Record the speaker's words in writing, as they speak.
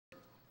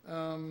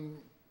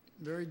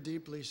very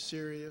deeply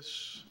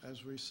serious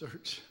as we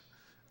search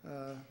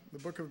the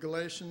book of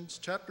Galatians,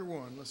 chapter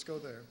 1. Let's go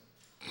there.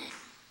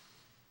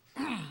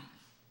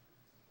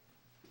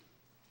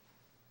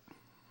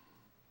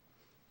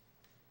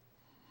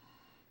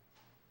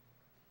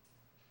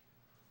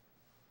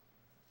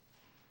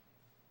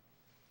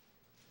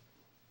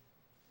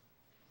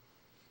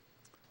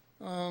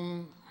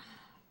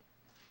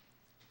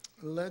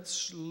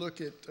 Let's look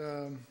at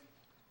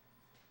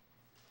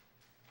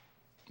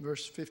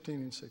verse 15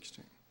 and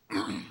 16.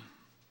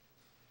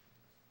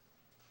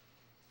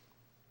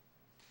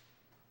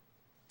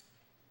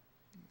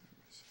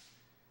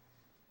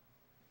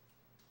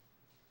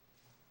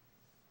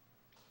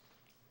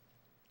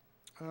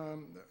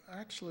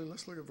 Actually,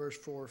 let's look at verse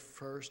 4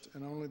 first,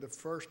 and only the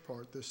first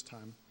part this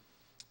time.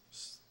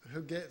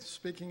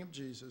 Speaking of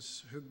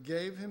Jesus, who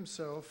gave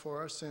himself for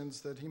our sins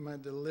that he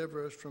might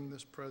deliver us from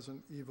this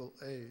present evil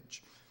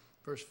age.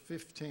 Verse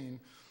 15,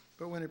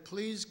 but when it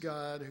pleased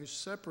God, who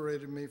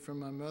separated me from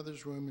my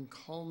mother's womb and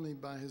called me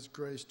by his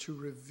grace to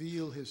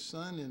reveal his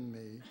Son in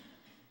me,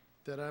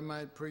 that I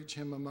might preach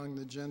him among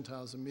the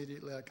Gentiles,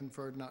 immediately I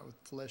conferred not with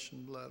flesh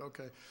and blood.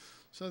 Okay,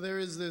 so there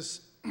is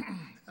this...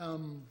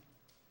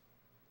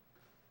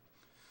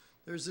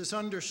 there's this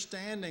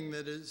understanding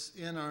that is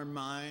in our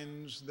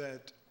minds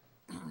that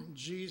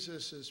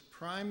Jesus'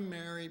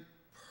 primary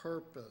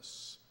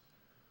purpose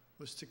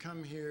was to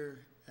come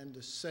here and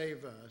to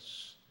save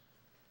us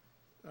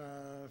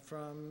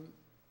from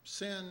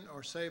sin,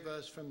 or save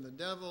us from the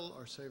devil,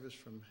 or save us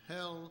from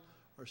hell,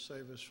 or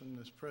save us from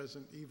this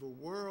present evil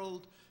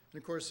world.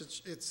 And of course,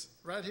 it's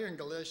right here in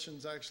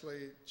Galatians,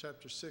 actually,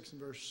 chapter 6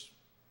 and verse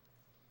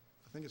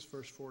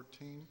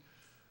 14,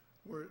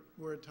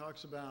 where it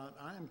talks about,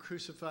 I am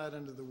crucified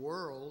unto the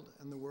world,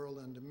 and the world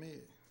unto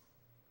me.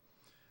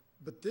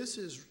 But this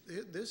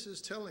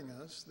is telling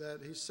us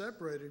that he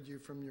separated you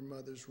from your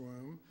mother's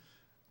womb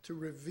to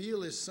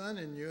reveal his Son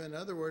in you. In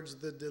other words,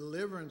 the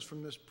deliverance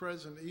from this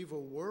present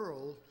evil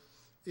world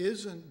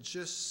isn't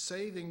just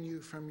saving you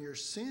from your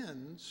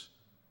sins,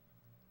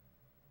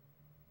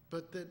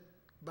 but that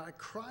by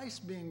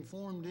Christ being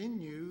formed in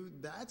you,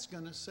 that's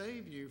going to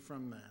save you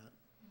from that.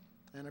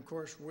 And of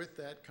course, with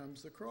that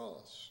comes the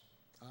cross.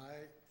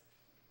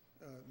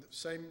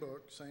 Same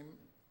book,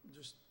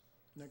 just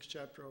next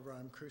chapter over,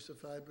 I'm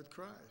crucified with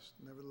Christ.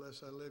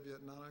 Nevertheless, I live,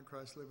 yet not I,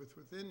 Christ liveth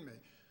within me.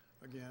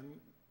 Again,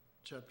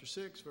 chapter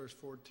 6, verse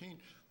 14.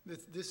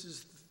 This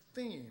is the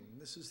theme.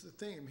 This is the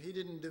theme. He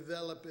didn't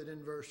develop it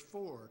in verse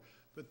 4,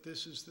 but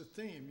this is the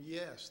theme.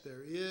 Yes,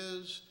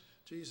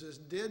 Jesus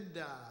did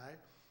die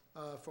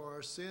for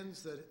our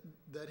sins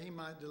that he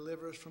might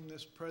deliver us from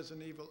this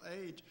present evil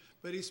age,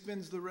 but he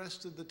spends the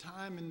rest of the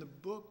time in the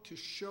book to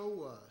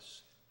show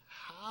us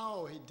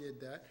how he did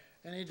that.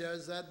 And he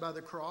does that by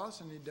the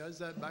cross, and he does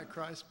that by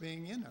Christ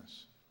being in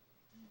us.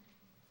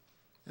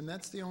 And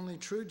that's the only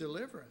true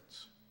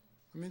deliverance.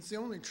 I mean, it's the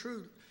only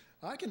true,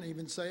 I can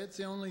even say it's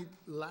the only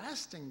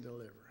lasting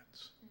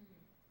deliverance.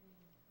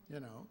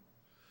 You know?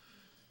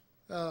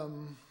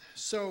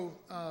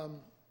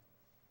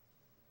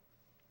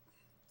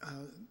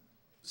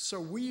 So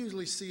we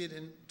usually see it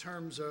in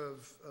terms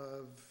of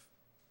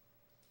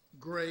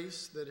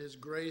grace, that his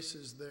grace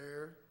is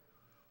there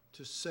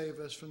to save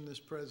us from this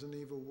present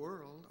evil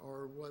world,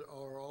 or what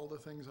are all the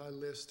things I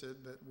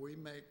listed that we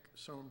make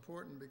so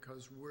important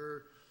because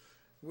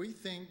we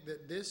think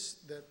that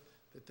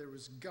that there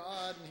was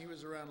God and he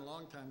was around a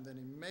long time, then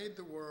he made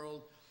the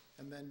world,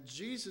 and then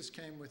Jesus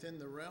came within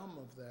the realm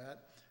of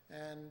that,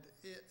 and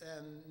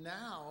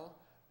now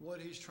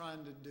what he's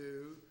trying to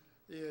do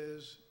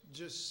is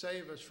just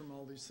save us from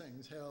all these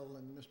things, hell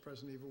and this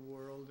present evil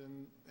world,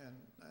 and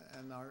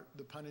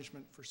the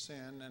punishment for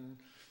sin, and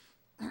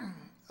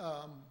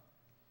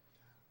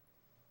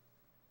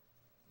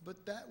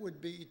but that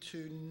would be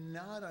to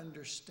not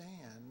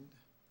understand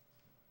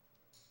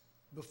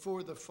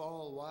before the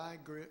fall why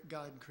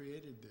God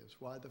created this,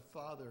 why the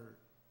Father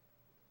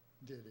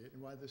did it,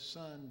 and why the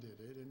Son did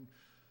it, and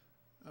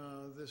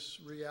this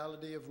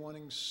reality of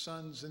wanting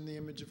sons in the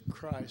image of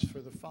Christ for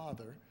the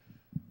Father,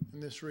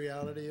 and this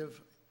reality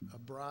of a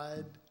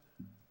bride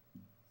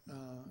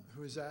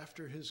who is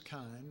after his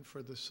kind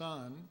for the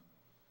Son.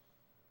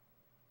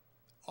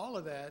 All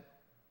of that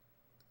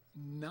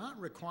not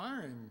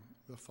requiring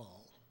the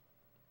fall.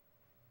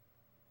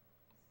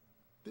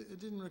 It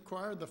didn't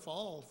require the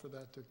fall for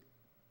that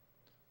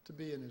to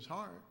be in his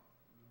heart.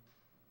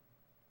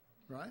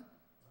 Right?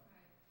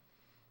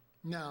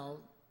 Now,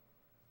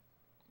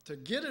 to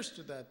get us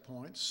to that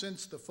point,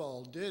 since the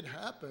fall did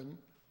happen,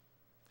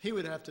 he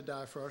would have to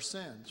die for our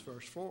sins,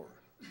 verse 4.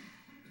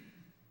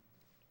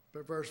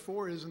 But verse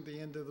 4 isn't the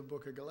end of the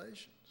book of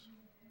Galatians.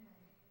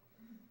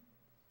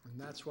 And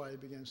that's why he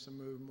begins to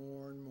move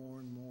more and more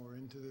and more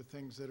into the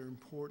things that are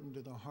important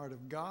to the heart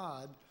of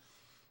God,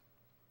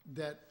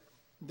 that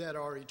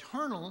are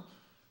eternal,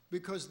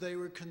 because they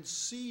were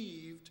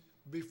conceived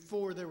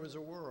before there was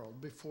a world,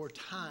 before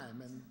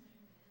time, and,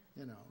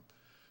 you know.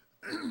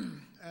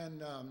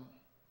 And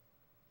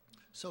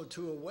so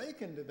to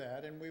awaken to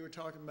that, and we were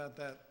talking about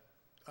that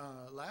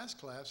last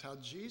class how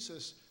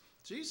Jesus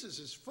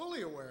is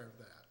fully aware of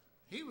that.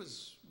 He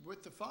was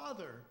with the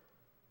Father.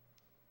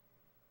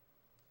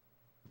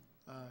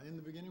 In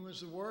the beginning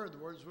was the Word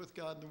was with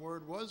God, and the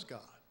Word was God.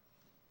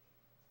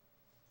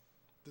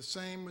 The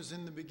same was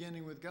in the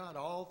beginning with God.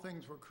 All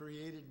things were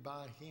created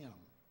by Him.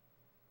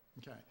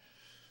 Okay.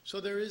 So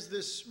there is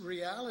this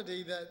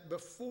reality that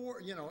before,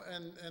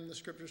 and the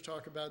scriptures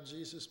talk about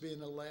Jesus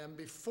being a lamb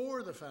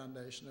before the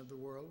foundation of the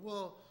world.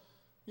 Well,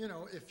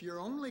 if your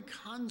only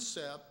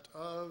concept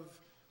of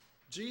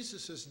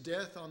Jesus'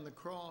 death on the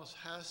cross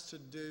has to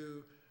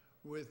do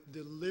with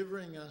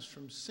delivering us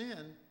from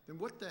sin, then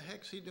what the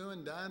heck's He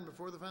doing dying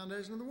before the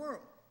foundation of the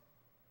world?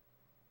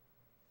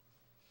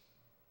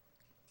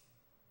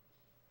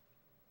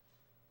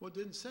 Well, it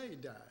didn't say He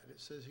died.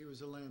 It says He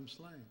was a lamb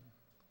slain.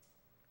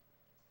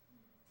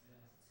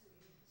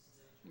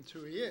 That's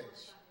who He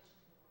is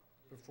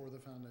before the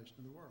foundation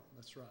of the world.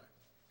 That's right.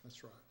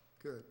 That's right.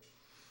 Good.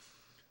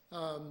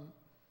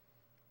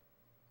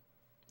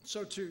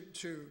 So to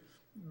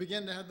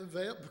begin to have the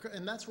veil,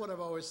 and that's what I've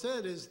always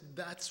said, is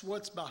that's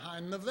what's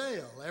behind the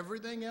veil.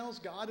 Everything else,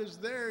 God is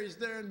there. He's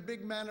there in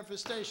big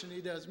manifestation.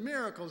 He does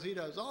miracles. He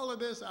does all of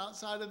this.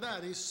 Outside of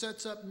that, He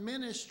sets up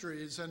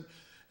ministries, and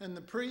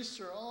the priests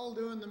are all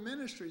doing the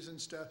ministries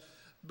and stuff.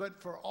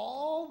 But for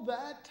all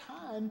that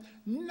time,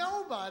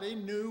 nobody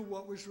knew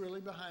what was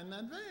really behind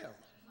that veil.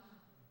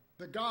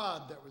 The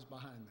God that was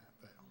behind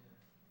that veil.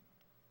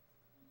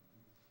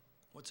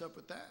 What's up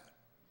with that?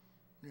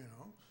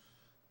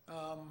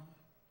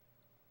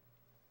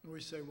 We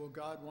say, well,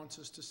 God wants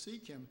us to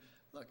seek Him.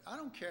 Look, I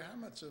don't care how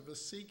much of a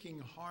seeking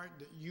heart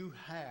that you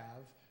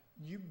have.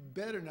 You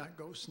better not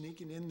go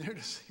sneaking in there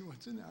to see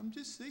what's in there. I'm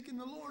just seeking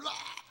the Lord.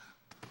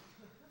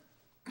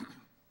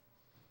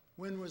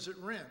 When was it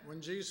rent?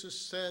 When Jesus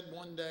said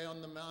one day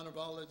on the Mount of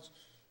Olives,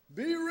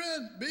 be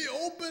rent, be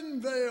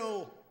open,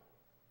 veil.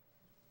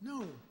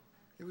 No,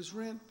 it was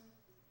rent.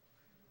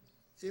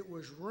 It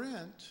was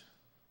rent,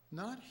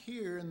 not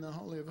here in the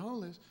Holy of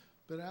Holies,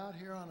 but out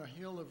here on a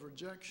hill of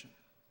rejection.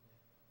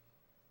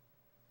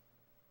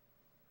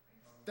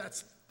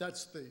 That's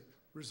the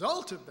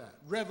result of that.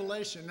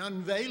 Revelation,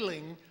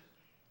 unveiling,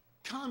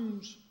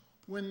 comes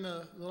when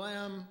the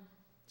Lamb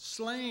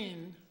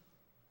slain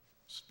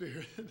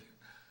Spirit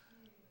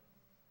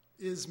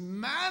is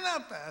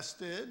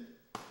manifested,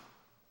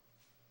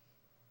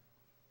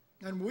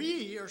 and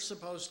we are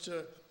supposed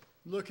to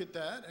look at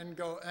that and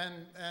go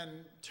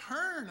and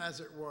turn, as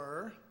it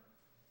were,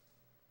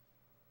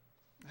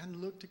 and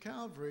look to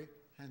Calvary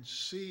and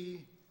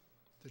see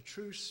the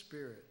true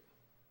Spirit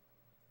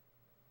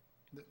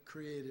that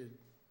created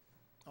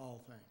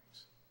all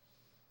things.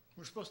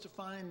 We're supposed to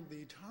find the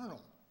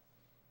eternal,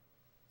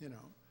 And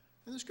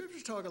the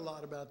scriptures talk a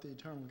lot about the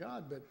eternal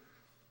God, but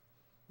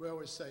we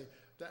always say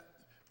that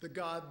the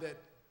God that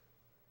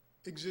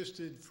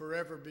existed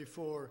forever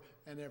before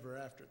and ever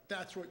after.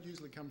 That's what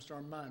usually comes to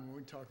our mind when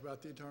we talk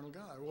about the eternal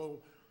God. Well,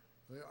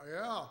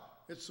 yeah,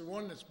 it's the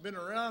one that's been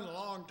around a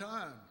long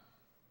time.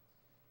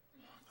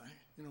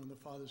 And the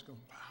Father's going,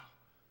 wow,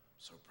 I'm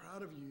so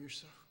proud of you. You're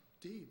so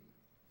deep.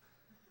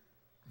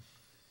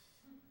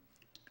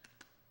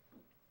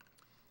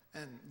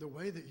 And the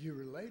way that you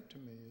relate to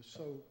me is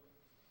so,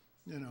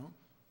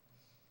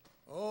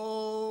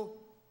 oh,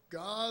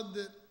 God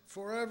that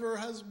forever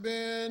has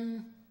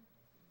been.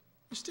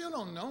 You still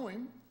don't know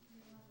Him.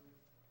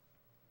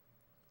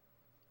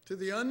 To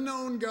the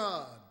unknown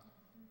God.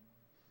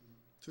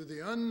 To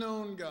the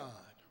unknown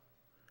God.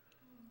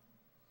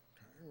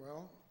 Okay,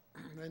 well,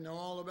 they know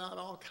all about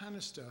all kind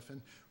of stuff,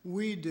 and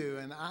we do,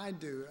 and I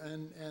do,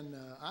 and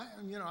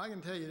I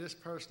can tell you this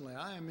personally.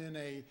 I am in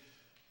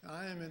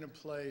a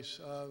place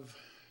of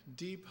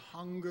deep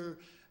hunger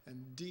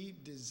and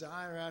deep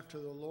desire after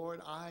the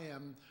Lord. I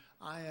am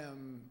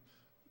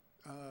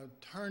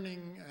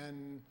turning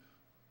and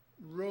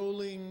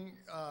rolling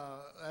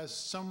as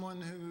someone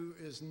who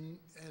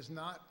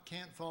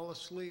can't fall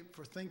asleep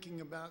for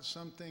thinking about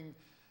something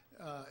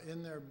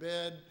in their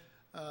bed.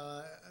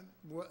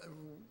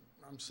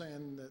 I'm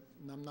saying that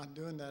I'm not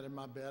doing that in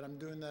my bed. I'm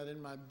doing that in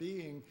my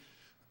being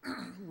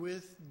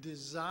with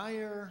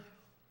desire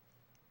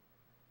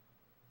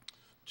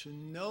to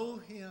know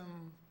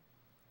Him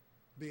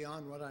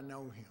beyond what I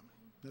know Him.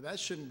 Now that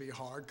shouldn't be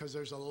hard because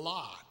there's a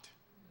lot.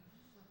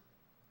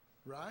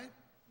 Right?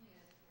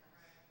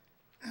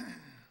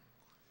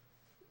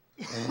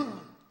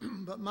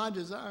 But my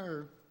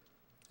desire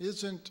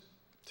isn't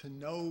to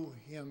know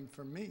Him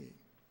for me.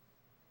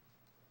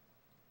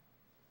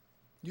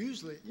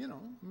 Usually,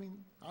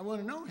 I want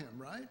to know Him,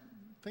 right?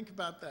 Think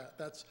about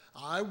that.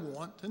 I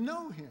want to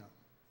know Him.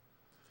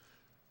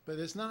 But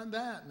it's not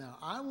that now.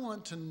 I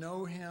want to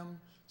know Him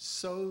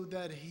so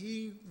that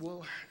He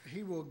will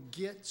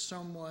get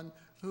someone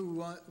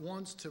who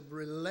wants to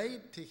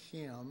relate to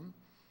Him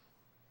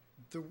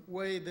the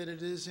way that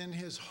it is in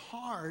His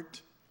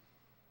heart,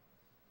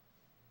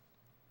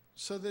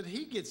 so that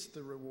He gets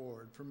the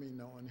reward for me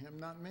knowing Him,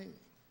 not me.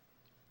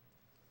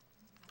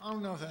 I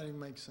don't know if that even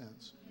makes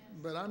sense.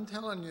 But I'm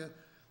telling you,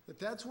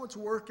 That's what's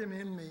working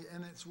in me,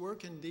 and it's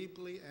working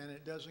deeply, and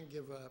it doesn't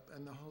give up.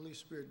 And the Holy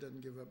Spirit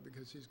doesn't give up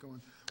because he's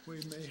going, we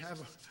may have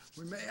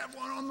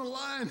one on the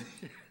line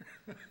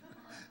here.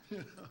 You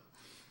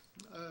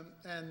know?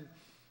 And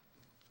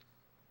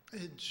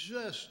it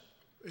just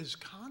is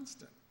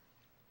constant.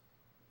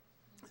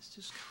 It's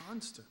just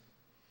constant.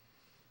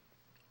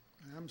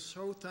 And I'm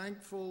so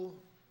thankful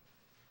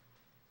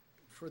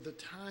for the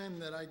time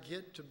that I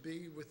get to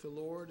be with the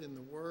Lord in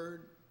the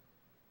Word.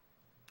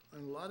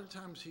 And a lot of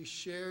times he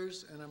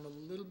shares, and I'm a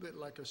little bit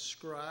like a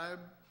scribe,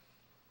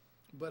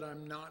 but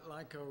I'm not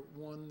like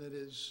one that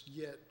is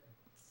yet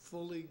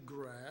fully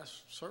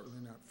grasped. Certainly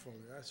not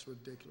fully. That's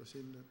ridiculous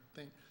even to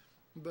think.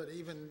 But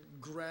even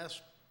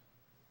grasp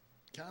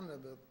kind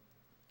of the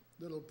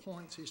little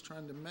points he's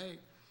trying to make.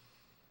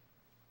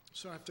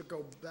 So I have to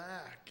go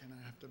back, and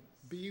I have to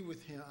be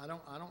with him. I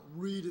don't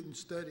read it and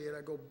study it.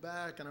 I go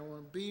back, and I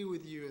want to be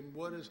with you. And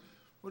what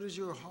is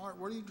your heart?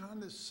 What are you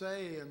trying to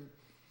say? And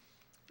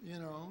you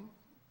know,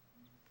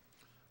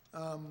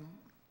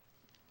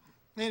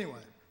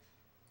 anyway,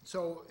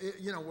 so,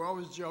 we're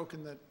always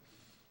joking that,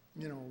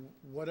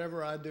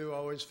 whatever I do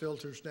always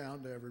filters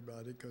down to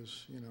everybody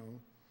because,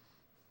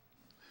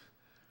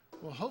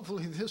 well,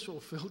 hopefully this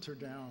will filter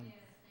down.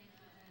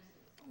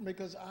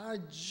 Because I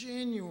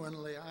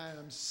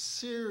am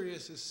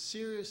serious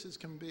as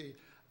can be.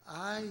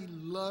 I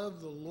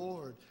love the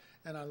Lord.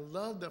 And I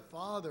love the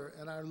Father,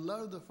 and I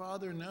love the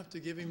Father enough to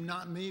give him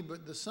not me,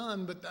 but the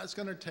Son, but that's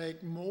going to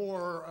take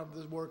more of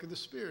the work of the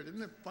Spirit.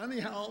 Isn't it funny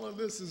how all of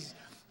this is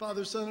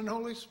Father, Son, and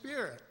Holy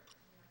Spirit?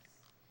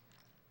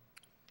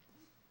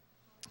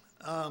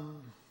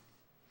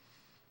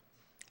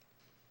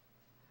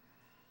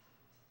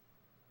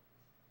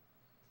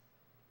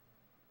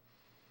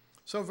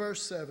 So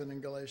verse 7 in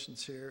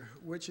Galatians here,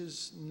 which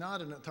is not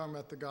talking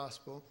about the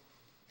gospel,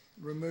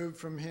 removed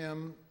from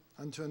him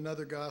unto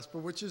another gospel,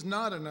 which is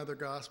not another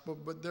gospel,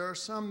 but there are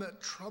some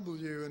that trouble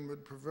you and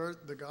would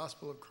pervert the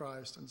gospel of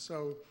Christ. And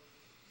so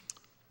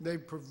they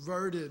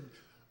perverted,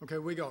 they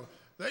perverted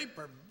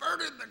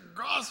the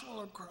gospel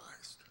of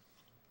Christ.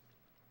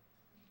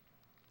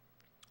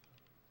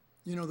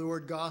 The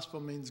word gospel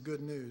means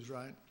good news,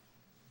 right?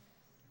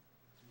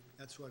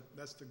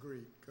 That's the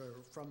Greek,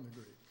 or from the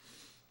Greek.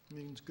 It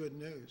means good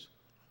news.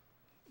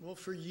 Well,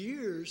 for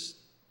years,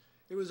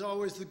 it was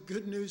always the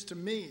good news to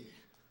me.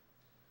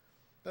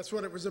 That's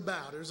what it was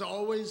about. It was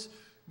always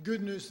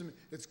good news to me.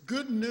 It's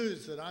good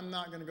news that I'm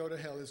not going to go to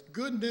hell. It's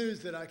good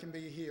news that I can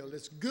be healed.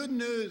 It's good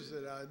news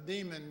that a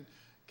demon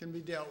can be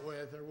dealt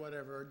with or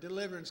whatever. Or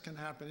deliverance can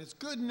happen. It's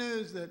good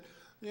news that,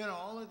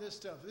 all of this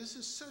stuff. This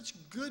is such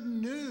good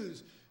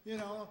news.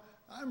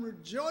 I'm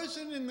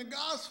rejoicing in the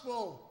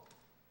gospel.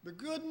 The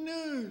good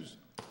news.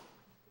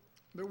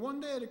 But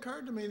one day it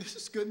occurred to me, this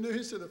is good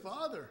news to the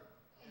Father.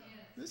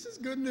 This is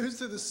good news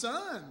to the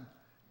Son.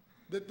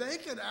 That they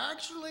could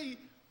actually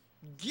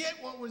get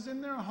what was in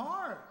their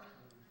heart.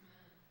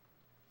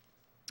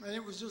 And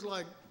it was just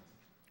like,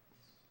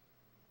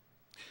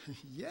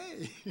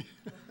 yay.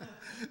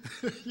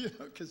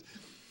 Because,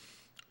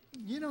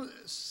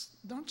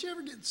 don't you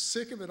ever get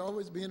sick of it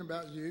always being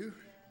about you?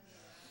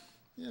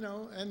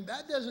 And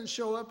that doesn't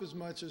show up as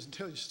much as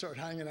until you start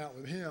hanging out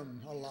with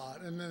him a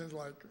lot. And then it's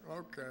like,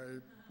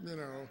 okay,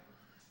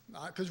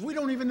 because we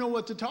don't even know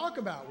what to talk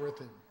about with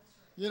him.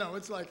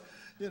 It's like,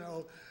 he's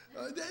going,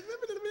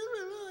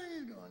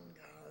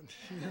 God.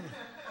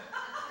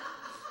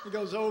 He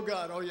goes, oh,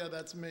 God, oh, yeah,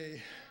 that's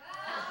me.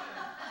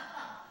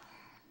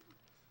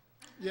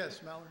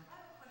 Yes, Mallory? I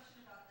have a question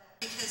about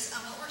that. Because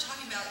what we're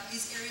talking about,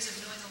 these areas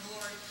of knowing the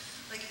Lord,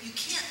 you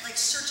can't,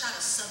 search out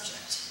a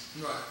subject.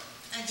 Right.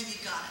 And then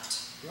you got it.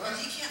 Right. And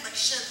you can't,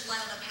 shed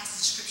light on a passage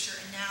of Scripture,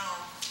 and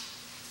now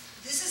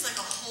this is, a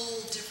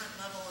whole different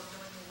level of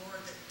knowing the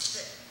Lord that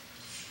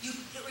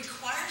it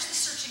requires the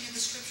searching of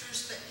the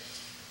Scriptures, but,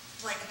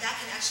 that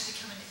can actually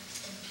become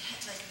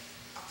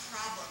a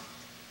problem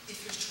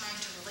if you're trying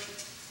to relate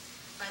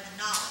by the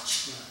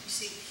knowledge, right. You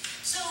see.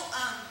 So,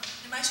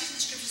 in my study of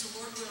the Scriptures, the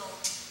Lord will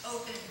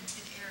open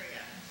an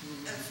area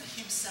of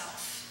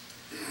himself.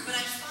 But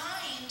I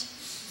find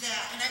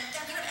that, and I'm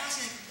kind of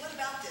asking, what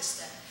about this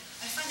then?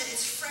 I find that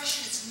it's fresh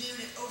and it's new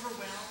and it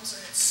overwhelms or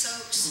it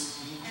soaks,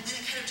 and then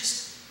it kind of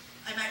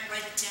I might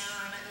write it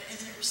down, and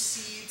then it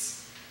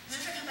recedes. And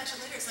then if I come back to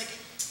it later, it's like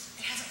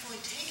it hasn't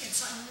fully taken.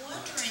 So I'm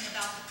wondering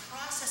about the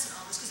process and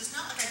all this, because it's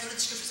not like I go to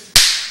the Scriptures and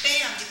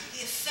bam,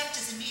 the effect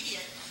is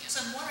immediate. So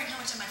I'm wondering, how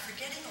much am I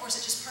forgetting, or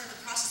is it just part of the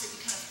process that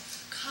you kind of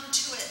come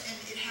to it and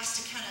it has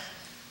to kind of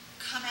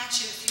come at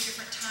you a few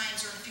different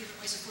times or in a few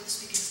different ways before this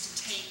begins to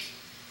take?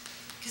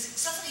 Because it's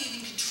something you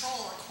can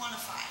control or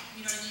quantify.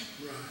 You know what I mean?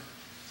 Right.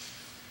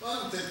 Well, I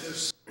don't think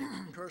there's,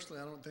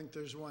 personally, I don't think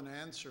there's one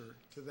answer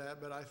to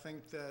that, but I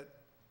think that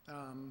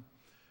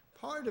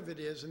part of it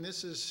is, and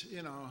this is,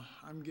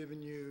 I'm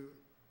giving you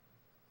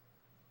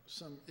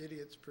some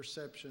idiot's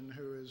perception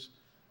who is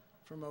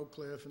from Oak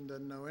Cliff and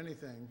doesn't know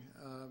anything,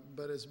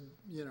 but is,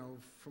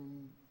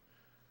 from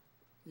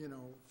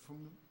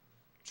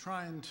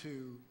trying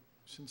to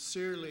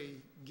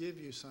sincerely give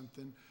you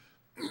something,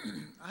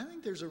 I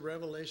think there's a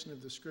revelation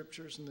of the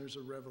Scriptures and there's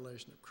a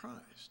revelation of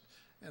Christ.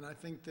 And I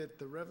think that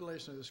the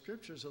revelation of the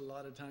Scriptures a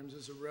lot of times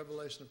is a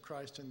revelation of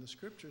Christ in the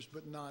Scriptures,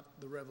 but not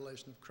the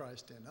revelation of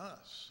Christ in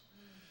us.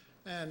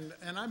 And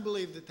I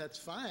believe that that's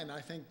fine.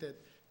 I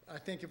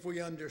think if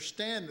we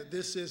understand that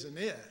this isn't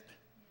it,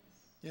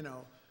 you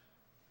know,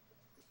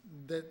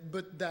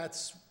 but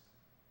that's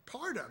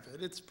part of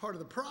it. It's part of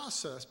the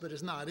process, but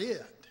it's not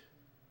it.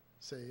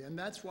 See, and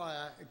that's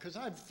why because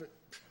I've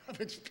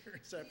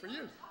experienced that for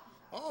years.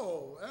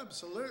 Oh,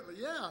 absolutely,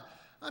 yeah.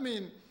 I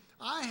mean,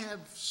 I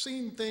have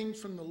seen things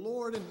from the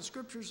Lord in the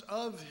Scriptures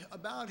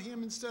about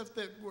Him and stuff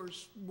that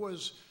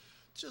was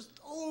just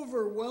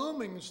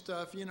overwhelming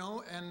stuff, you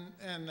know.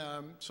 And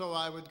so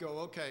I would go,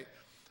 okay.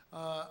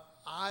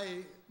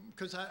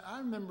 Because I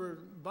remember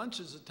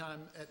bunches of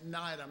time at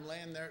night, I'm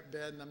laying there at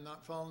bed and I'm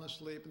not falling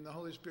asleep, and the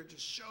Holy Spirit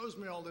just shows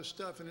me all this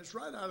stuff, and it's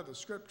right out of the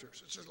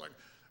Scriptures. It's just like,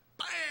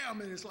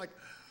 bam, and it's like,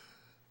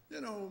 you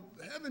know,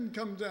 heaven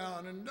comes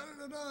down and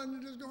da-da-da-da, and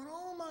you're just going,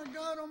 oh my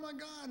God,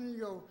 and you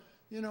go,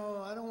 you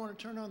know, I don't want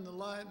to turn on the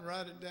light and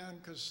write it down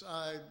because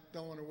I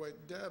don't want to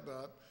wake Deb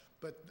up,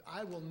 but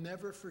I will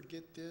never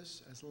forget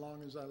this as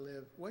long as I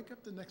live. Wake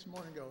up the next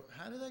morning and go,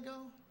 how did that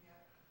go?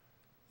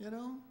 Yeah. You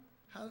know,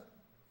 how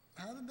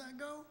did that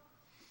go?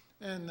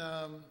 And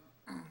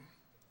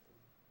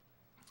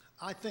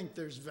I think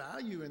there's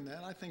value in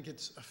that. I think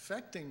it's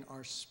affecting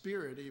our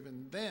spirit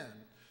even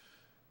then.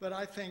 But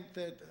I think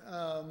that,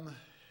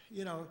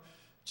 you know,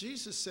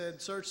 Jesus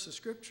said, search the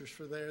Scriptures,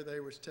 for there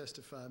they which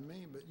testify of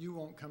me, but you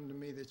won't come to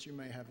me that you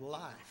may have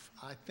life.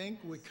 I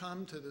think we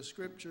come to the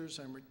Scriptures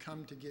and we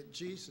come to get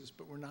Jesus,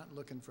 but we're not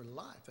looking for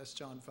life. That's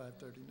John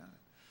 5:39.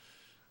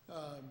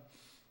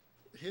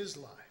 His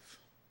life.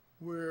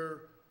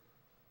 We're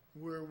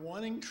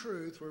wanting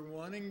truth, we're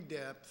wanting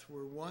depth,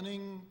 we're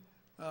wanting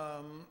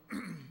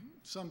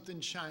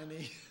something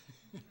shiny,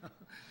 you know?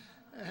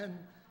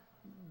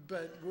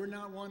 But we're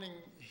not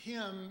wanting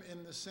Him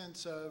in the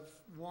sense of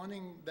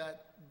wanting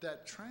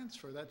that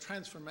transfer, that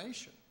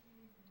transformation.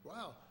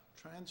 Wow,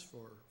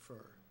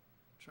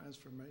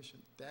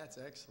 transformation, that's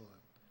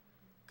excellent.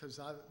 Because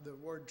the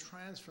word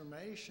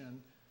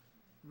transformation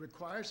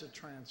requires a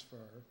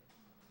transfer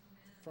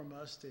from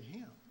us to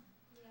Him.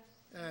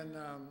 And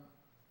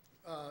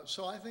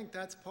so I think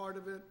that's part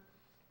of it.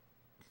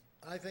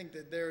 I think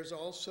that there's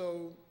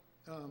also,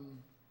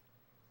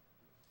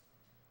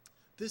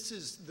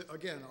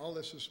 again, all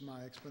this is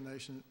my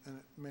explanation, and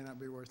it may not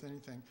be worth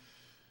anything.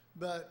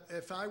 But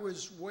if I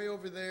was way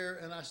over there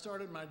and I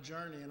started my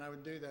journey, and I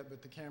would do that,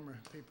 but the camera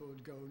people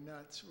would go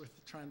nuts with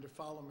trying to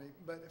follow me.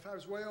 But if I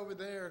was way over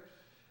there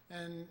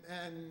and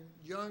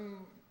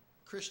young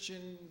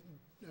Christian,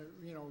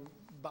 you know,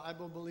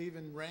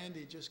 Bible-believing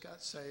Randy just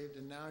got saved,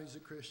 and now he's a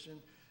Christian,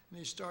 and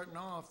he's starting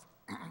off,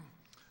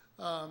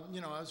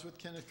 you know, I was with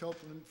Kenneth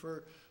Copeland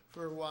for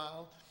a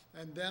while,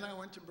 and then I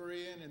went to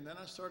Berean, and then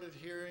I started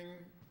hearing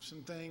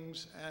some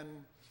things,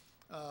 and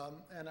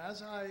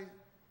as I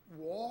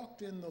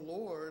walked in the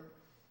Lord,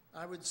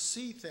 I would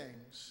see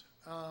things.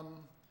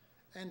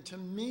 And to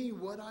me,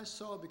 what I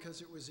saw, because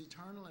it was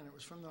eternal and it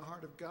was from the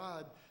heart of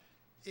God,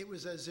 it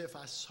was as if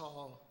I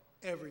saw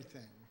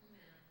everything.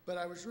 But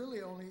I was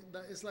really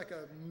it's like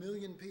a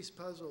million-piece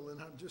puzzle,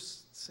 and I've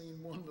just seen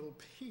one little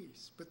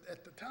piece. But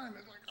at the time,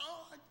 it's like,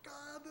 oh my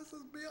God, this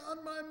is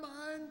beyond my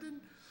mind,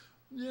 and,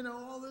 you know,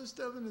 all this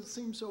stuff, and it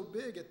seemed so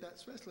big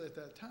especially at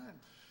that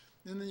time.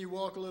 And then you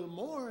walk a little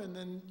more, and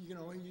then, you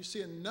know, you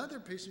see another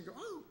piece, and you go,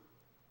 oh,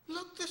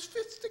 look, this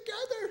fits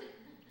together.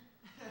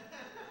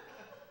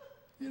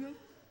 You know,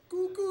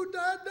 goo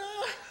da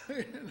da,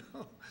 you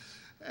know.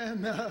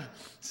 And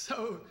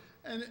so,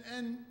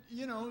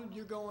 you know,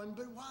 you're going,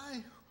 but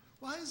why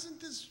isn't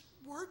this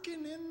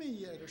working in me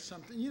yet or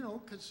something, you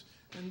know, because,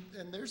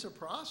 and there's a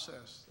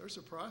process. There's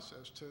a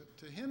process.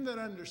 To him that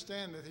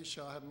understand that he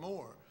shall have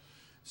more.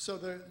 So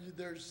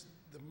there's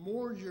the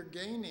more you're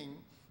gaining,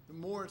 the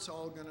more it's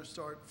all going to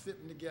start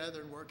fitting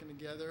together and working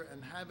together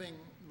and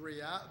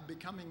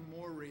becoming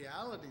more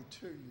reality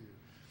to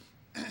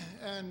you.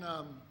 And,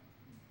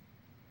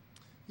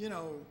 you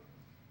know,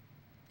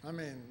 I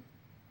mean,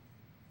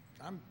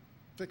 I'm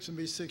fixing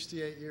to be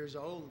 68 years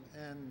old,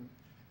 and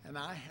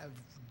I have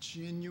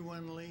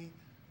genuinely,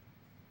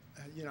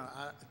 you know,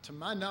 to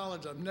my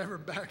knowledge, I've never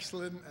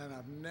backslidden, and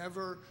I've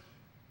never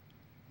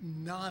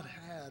not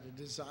had a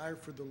desire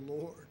for the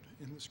Lord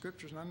in the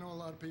Scriptures. And I know a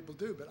lot of people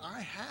do, but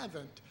I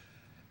haven't.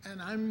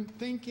 And I'm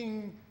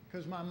thinking,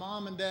 because my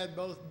mom and dad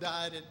both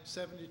died at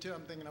 72,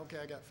 I'm thinking, okay,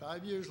 I got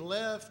 5 years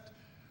left.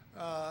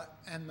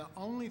 And the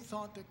only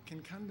thought that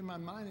can come to my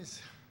mind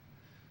is,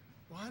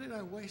 why did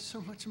I waste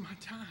so much of my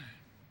time?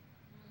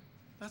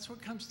 That's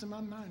what comes to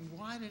my mind.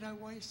 Why did I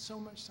waste so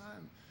much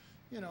time?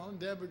 You know, and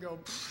Deb would go,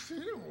 you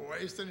didn't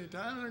waste any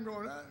time. And I'm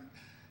going,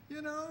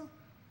 you know,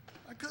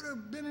 I could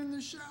have been in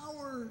the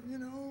shower, you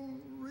know,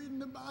 reading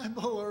the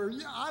Bible, or,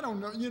 yeah, I don't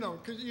know, you know,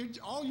 because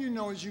all you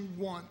know is you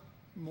want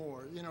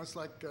more. You know, it's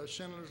like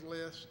Schindler's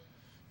List.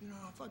 You know,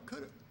 if I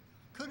could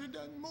have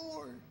done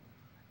more.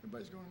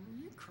 Everybody's going,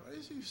 are you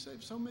crazy? You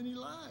saved so many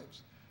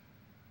lives.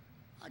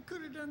 I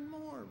could have done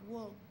more.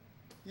 Well,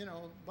 you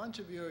know, a bunch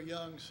of you are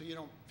young, so you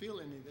don't feel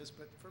any of this.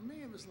 But for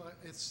me, it was like,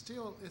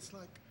 it's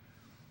like,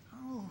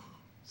 oh,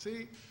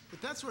 see,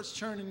 but that's what's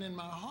churning in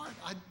my heart.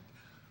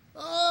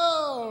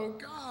 Oh,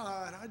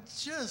 God, I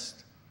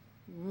just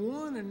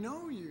want to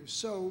know you.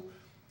 So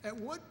at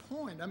what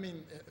point, I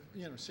mean,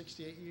 you know,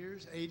 68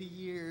 years, 80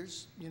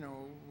 years, you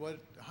know,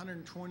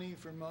 120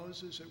 for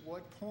Moses, at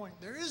what point?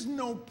 There is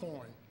no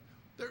point.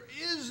 There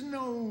is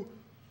no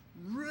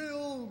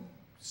real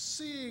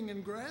seeing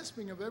and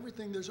grasping of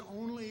everything. There's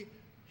only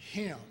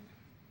him.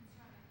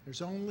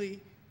 There's only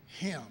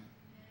him.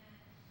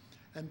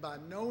 And by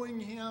knowing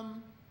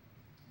him,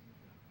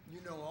 you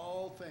know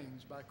all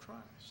things by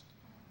Christ.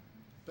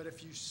 But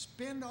if you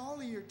spend all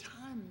of your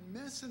time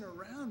messing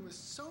around with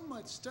so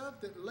much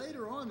stuff that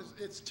later on,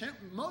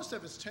 most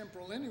of it's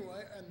temporal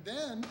anyway, and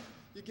then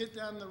you get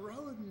down the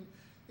road and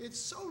it's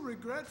so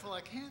regretful, I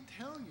can't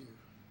tell you.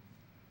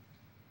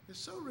 It's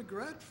so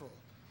regretful,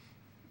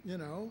 you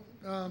know,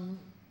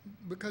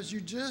 because you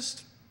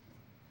just,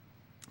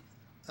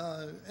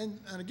 and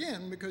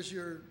again, because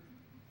you're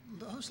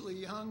mostly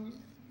young,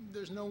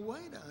 there's no way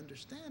to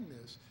understand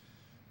this.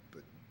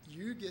 But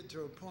you get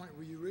to a point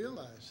where you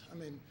realize, I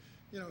mean,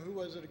 you know, who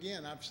was it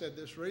again? I've said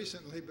this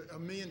recently, but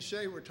me and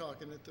Shay were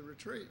talking at the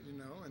retreat, you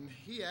know, and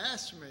he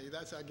asked me,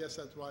 I guess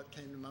that's why it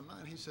came to my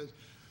mind. He says,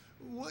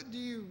 what do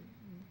you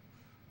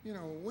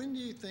know, when do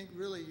you think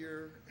really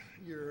your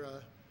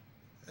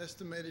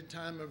estimated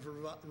time of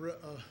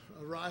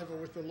arrival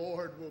with the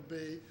Lord will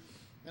be?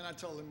 And I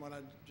told him what I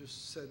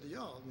just said to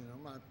y'all, you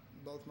know,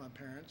 both my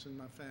parents and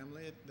my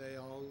family, they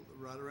all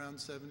right around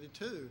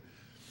 72.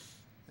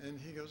 And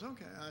he goes,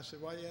 okay. I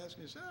said, why are you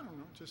asking? He said, I don't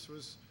know,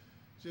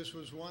 just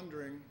was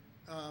wondering.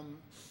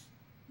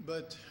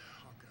 But,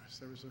 oh gosh,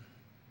 there's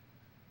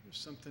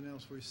something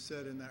else we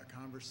said in that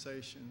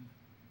conversation.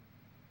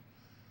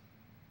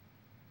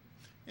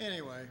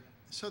 Anyway,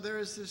 so there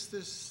is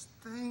this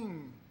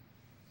thing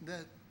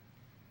that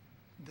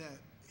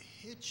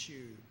hits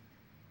you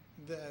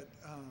that,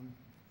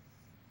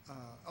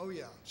 oh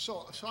yeah.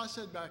 So I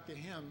said back to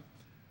him,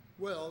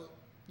 well,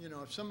 you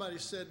know, if somebody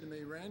said to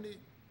me, Randy,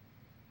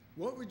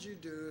 what would you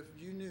do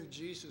if you knew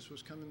Jesus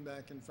was coming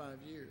back in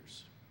 5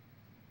 years?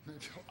 And I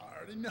go, I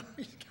already know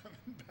he's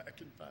coming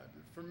back in 5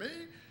 years. For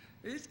me,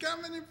 he's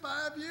coming in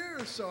 5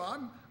 years. So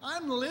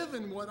I'm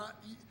living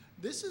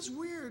this is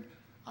weird.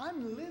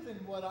 I'm living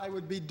what I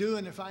would be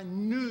doing if I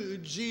knew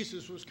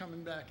Jesus was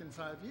coming back in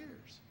 5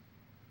 years.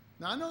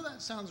 Now, I know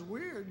that sounds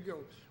weird. You go,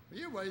 well,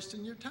 you're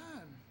wasting your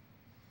time.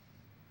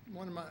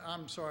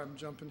 I'm sorry I'm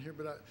jumping here,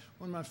 but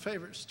one of my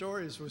favorite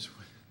stories was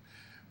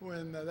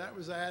when that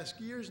was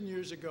asked years and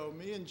years ago.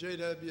 Me and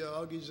J.W.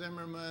 Augie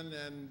Zimmerman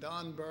and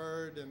Don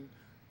Bird, and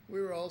we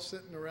were all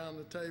sitting around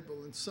the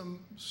table, and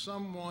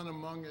someone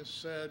among us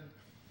said,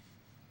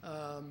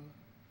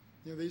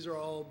 you know, these are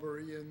all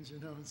Bereans, you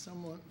know, and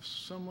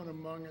someone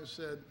among us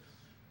said,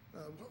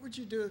 what would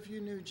you do if you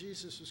knew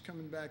Jesus was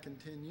coming back in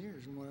 10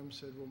 years? And one of them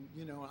said, well,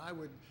 you know, I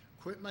would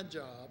quit my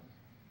job.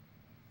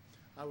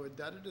 I would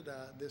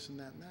this and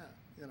that,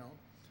 you know.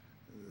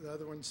 The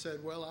other one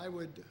said, well, I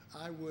would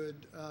I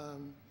would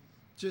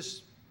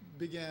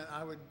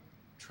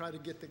try to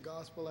get the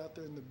gospel out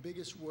there in the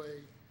biggest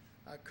way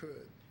I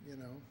could, you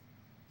know.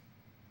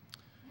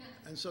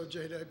 And so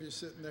JW's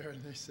sitting there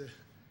and they said,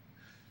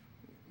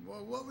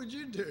 well, what would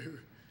you do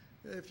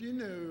if you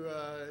knew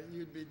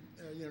you'd be,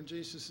 you know,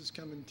 Jesus is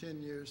coming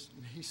 10 years?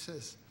 And he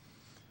says,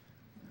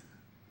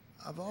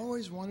 I've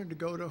always wanted to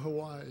go to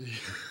Hawaii.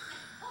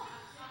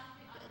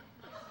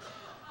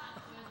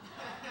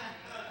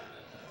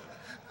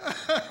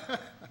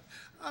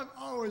 I've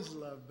always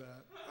loved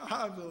that.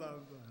 I've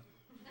loved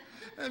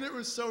that. And it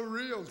was so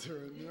real to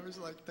him. You know, he was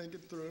like thinking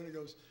through it, and he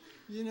goes,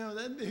 you know,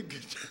 that'd be a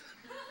good time.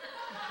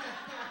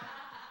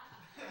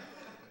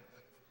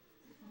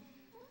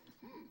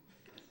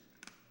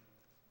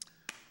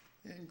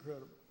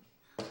 Incredible.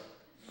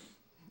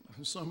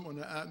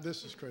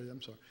 This is crazy,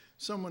 I'm sorry.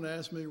 Someone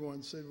asked me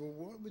once, said, well,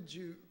 what would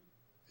you,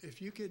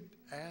 if you could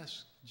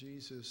ask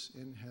Jesus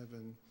in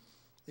heaven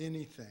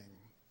anything,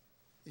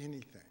 you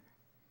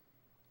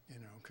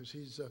know, because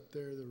he's up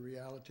there, the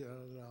reality,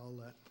 all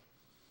that,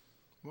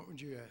 what would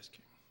you ask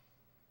him?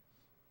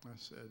 I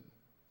said,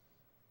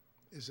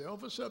 is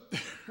Elvis up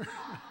there?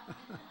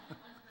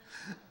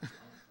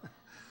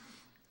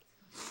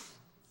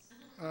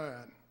 All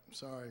right,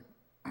 sorry.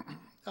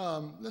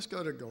 Let's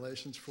go to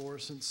Galatians 4,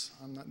 since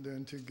I'm not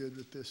doing too good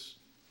with this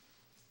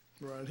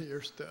right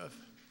here stuff.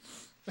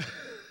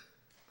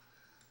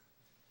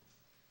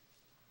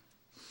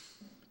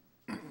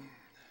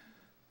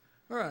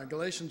 All right,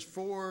 Galatians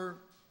 4,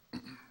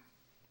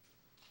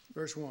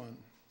 verse 1.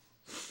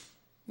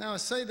 Now I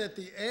say that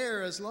the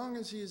heir, as long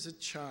as he is a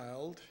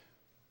child,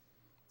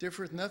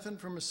 differeth nothing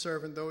from a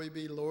servant, though he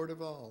be Lord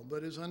of all,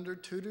 but is under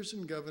tutors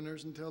and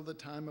governors until the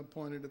time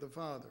appointed of the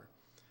Father.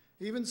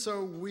 Even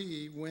so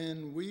we,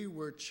 when we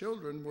were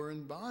children, were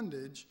in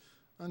bondage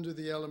under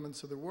the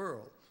elements of the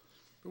world.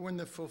 But when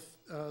the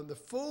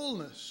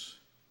fullness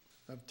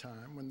of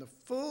time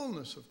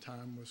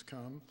was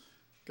come,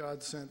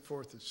 God sent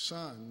forth his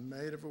Son,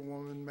 made of a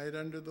woman, made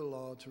under the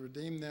law, to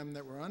redeem them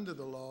that were under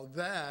the law,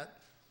 that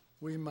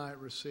we might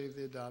receive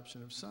the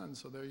adoption of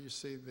sons. So there you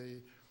see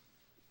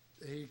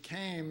he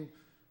came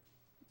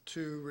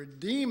to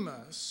redeem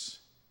us,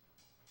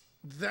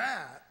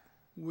 that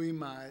we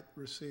might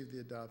receive the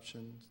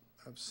adoption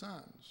of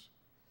sons.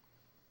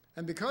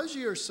 And because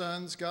ye are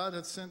sons, God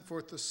hath sent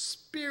forth the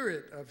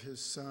Spirit of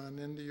his Son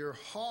into your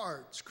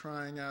hearts,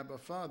 crying, Abba,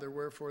 Father.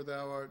 Wherefore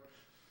thou art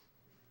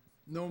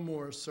no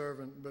more a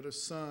servant, but a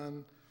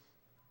son,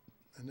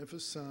 and if a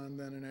son,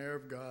 then an heir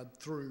of God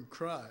through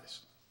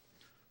Christ.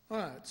 All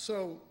right,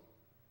 so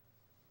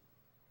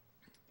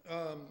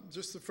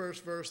just the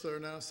first verse there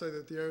now say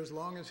that the heir, as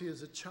long as he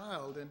is a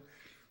child. And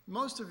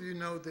most of you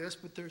know this,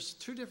 but there's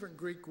two different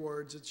Greek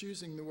words. It's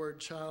using the word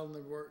child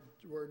and the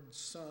word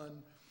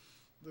son.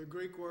 The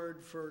Greek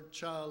word for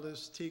child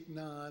is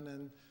tiknon,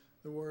 and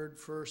the word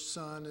for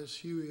son is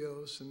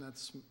huios, and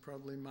that's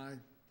probably my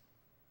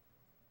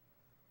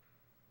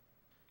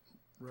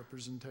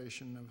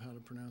representation of how to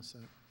pronounce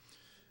that.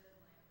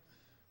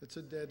 It's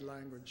a dead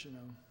language, you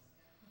know.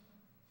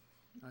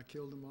 I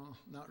killed them all.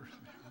 Not really.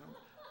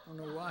 I don't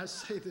know why I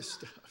say this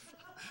stuff.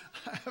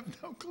 I have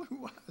no clue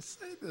why I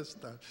say this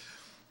stuff.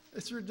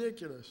 It's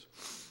ridiculous.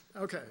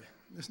 Okay,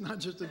 it's not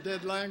just a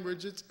dead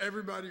language, it's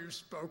everybody who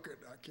spoke it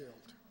I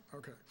killed.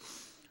 Okay.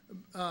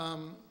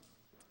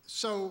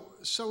 So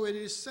it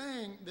is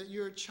saying that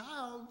you're a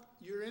child,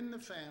 you're in the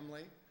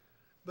family,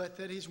 but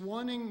that he's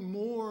wanting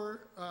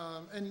more,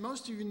 and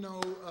most of you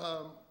know,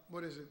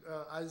 what is it,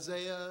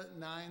 Isaiah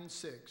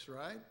 9:6,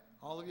 right?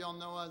 All of y'all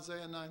know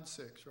Isaiah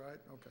 9:6, right?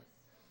 Okay,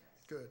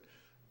 good.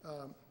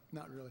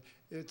 Not really.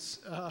 It's,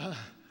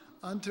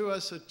 unto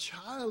us a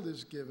child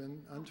is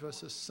given, unto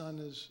us a son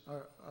is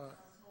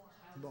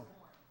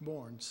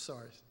born,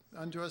 sorry.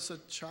 Unto us a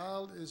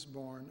child is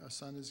born, a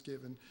son is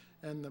given.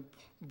 And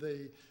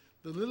the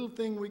little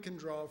thing we can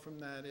draw from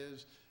that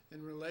is,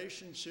 in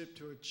relationship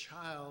to a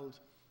child,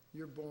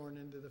 you're born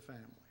into the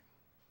family.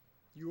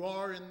 You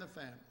are in the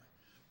family.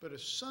 But a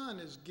son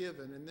is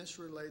given, and this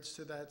relates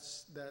to that,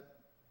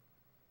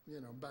 you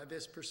know, by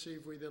this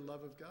perceive we the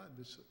love of God,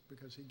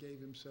 because he gave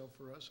himself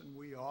for us, and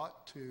we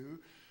ought to,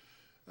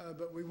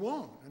 but we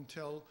won't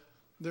until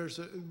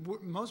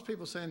most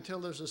people say until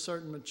there's a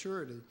certain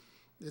maturity.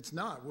 It's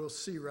not. We'll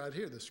see right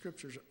here. The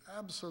scriptures are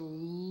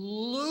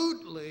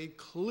absolutely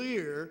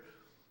clear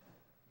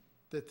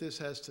that this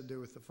has to do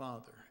with the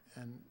Father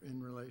and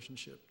in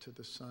relationship to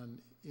the Son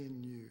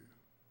in you.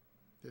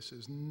 This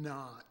is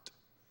not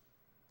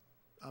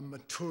a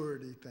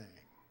maturity thing.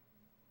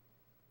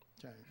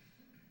 Okay.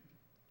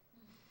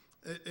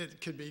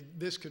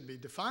 This could be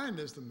defined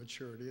as the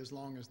maturity as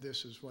long as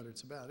this is what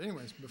it's about.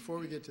 Anyways, before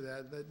we get to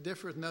that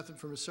differeth nothing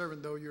from a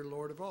servant, though you're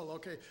Lord of all.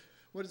 Okay.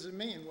 What does it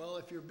mean? Well,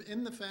 if you're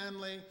in the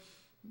family,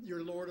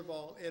 you're Lord of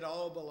all. It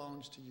all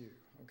belongs to you,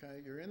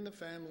 okay? You're in the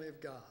family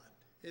of God.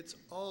 It's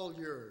all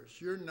yours.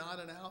 You're not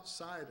an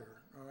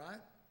outsider, all right?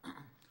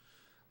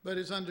 But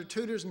it's under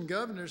tutors and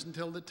governors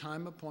until the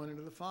time appointed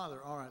to the Father.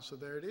 All right, so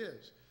there it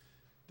is.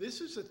 This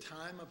is a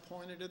time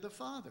appointed to the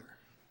Father.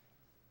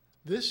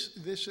 This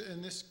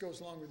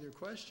goes along with your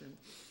question.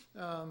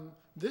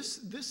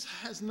 This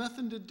has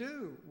nothing to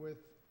do with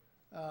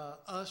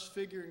us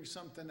figuring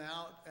something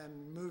out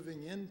and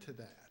moving into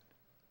that.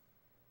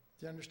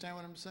 Do you understand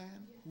what I'm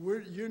saying?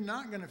 You're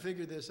not going to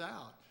figure this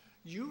out.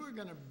 You are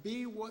going to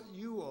be what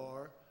you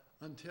are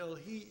until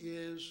he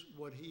is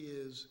what he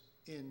is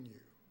in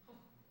you.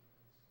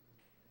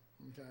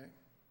 Okay?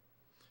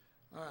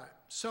 All right.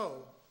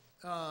 So,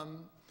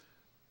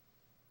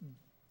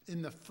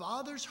 in the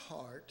Father's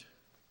heart,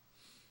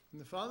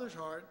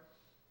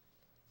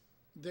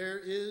 there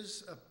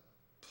is a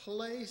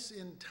place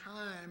in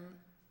time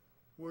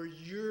where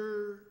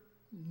you're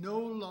no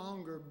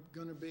longer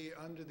going to be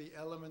under the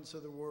elements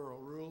of the world,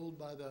 ruled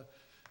by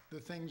the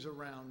things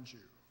around you.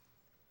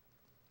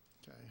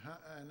 Okay,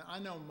 and I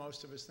know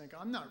most of us think,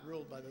 I'm not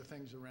ruled by the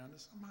things around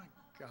us. Oh my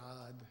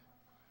God.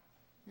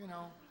 You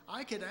know,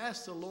 I could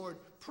ask the Lord,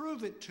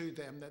 prove it to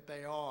them that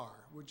they are.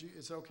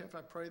 Is it okay if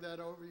I pray that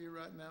over you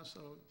right now?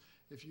 So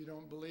if you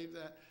don't believe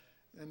that,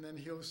 and then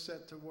he'll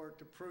set to work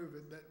to prove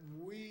it, that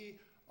we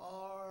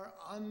are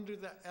under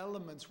the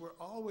elements. We're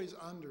always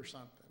under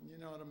something. You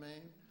know what I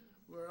mean?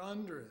 We're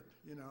under it,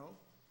 you know.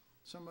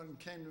 Someone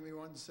came to me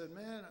once and said,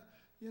 man,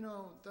 you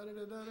know,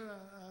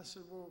 da-da-da-da-da. I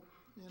said, well,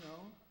 you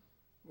know,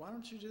 why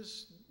don't you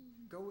just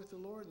go with the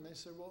Lord? And they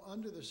said, well,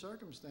 under the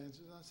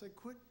circumstances. And I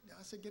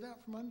said, get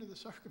out from under the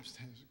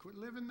circumstances. Quit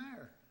living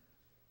there.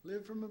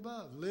 Live from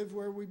above. Live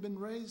where we've been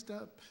raised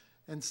up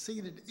and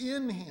seated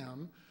in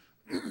him.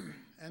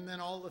 And then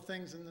all the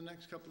things in the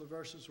next couple of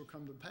verses will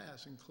come to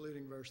pass,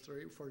 including verse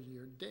 3, for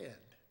you're dead.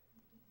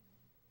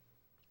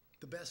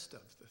 The best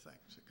of the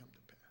things that come to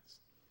pass.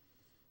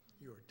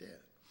 You're dead.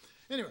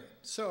 Anyway,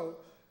 so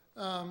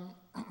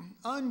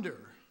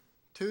under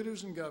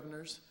tutors and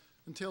governors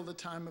until the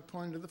time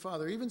appointed to the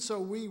Father. Even so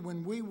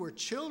when we were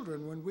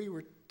children, when we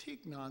were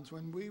tiknons,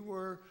 when we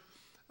were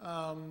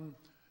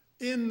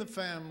in the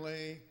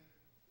family,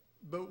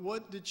 but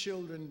what did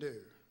children do?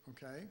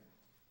 Okay?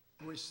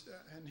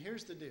 and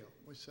here's the deal.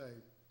 We say,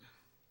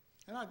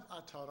 and I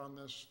taught on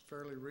this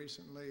fairly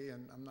recently,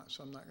 and I'm not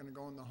going to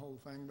go on the whole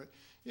thing, but,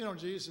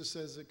 Jesus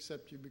says,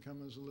 except you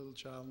become as a little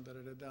child, and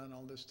da-da-da-da, and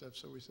all this stuff.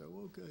 So we say,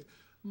 well, okay,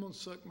 I'm going to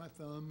suck my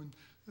thumb, and,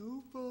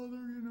 oh, Father,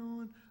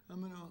 and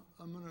I'm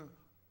going to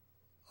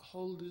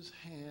hold his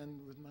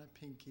hand with my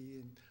pinky,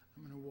 and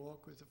I'm going to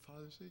walk with the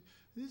Father. See,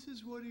 this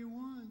is what he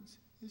wants.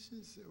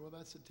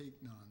 That's a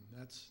tiknon.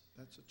 That's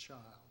a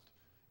child,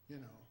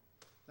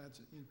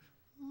 That's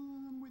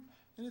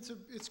and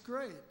it's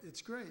great.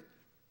 It's great.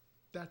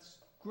 That's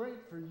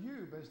great for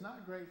you, but it's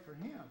not great for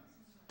him.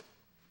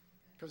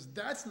 Because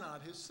that's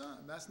not his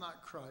son. That's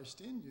not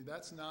Christ in you.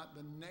 That's not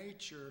the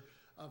nature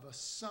of a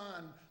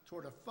son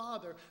toward a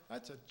father.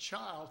 That's a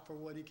child for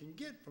what he can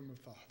get from a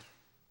father.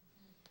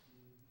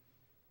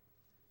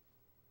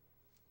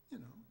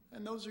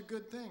 And those are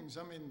good things.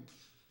 I mean,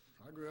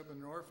 I grew up in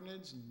an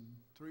orphanage and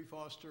 3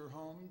 foster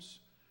homes.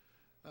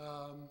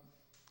 I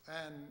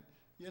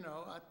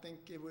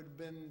think it would have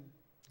been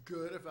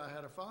good if I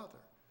had a father.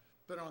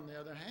 But on the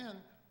other hand,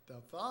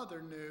 the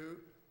father knew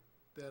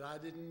that I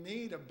didn't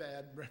need a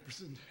bad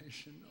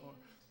representation, or,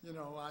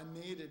 I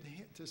needed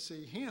to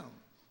see him.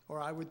 Or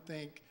I would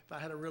think, if I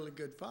had a really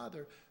good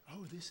father,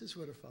 oh, this is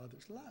what a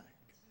father's like.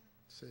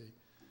 See?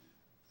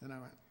 And I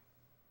went,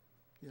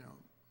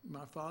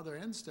 my father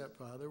and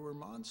stepfather were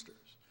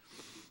monsters.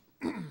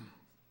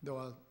 Though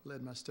I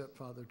led my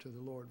stepfather to the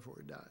Lord before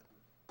he died.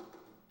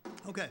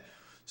 Okay,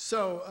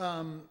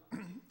 so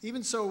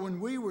even so,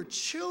 when we were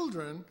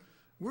children,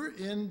 we're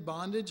in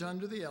bondage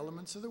under the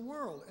elements of the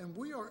world, and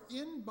we are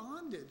in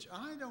bondage.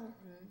 I don't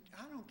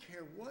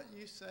care what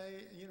you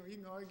say. You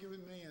can argue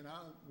with me, and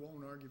I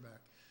won't argue back.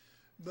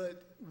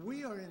 But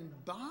we are in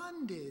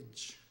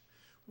bondage.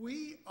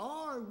 We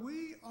are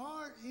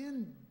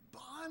in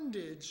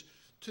bondage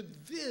to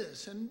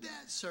this and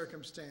that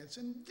circumstance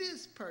and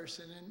this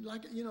person. And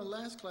like,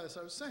 last class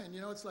I was saying,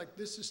 it's like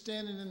this is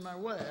standing in my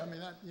way. I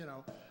mean,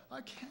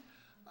 I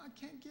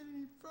can't get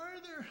any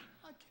further.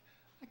 I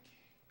can't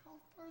go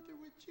further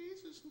with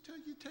Jesus until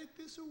you take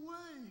this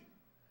away.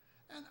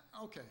 And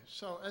okay,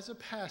 so as a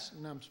pastor,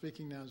 and I'm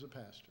speaking now as a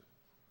pastor.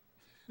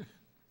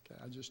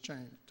 Okay, I just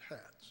changed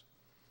hats.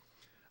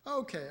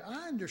 Okay,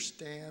 I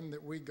understand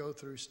that we go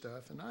through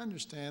stuff, and I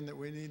understand that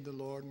we need the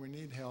Lord and we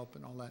need help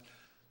and all that.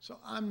 So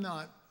I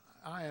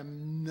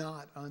am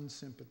not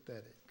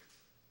unsympathetic.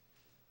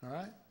 All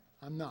right?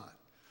 I'm not.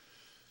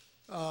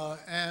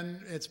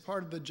 And it's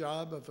part of the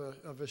job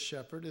of a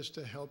shepherd is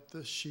to help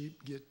the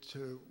sheep get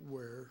to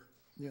where,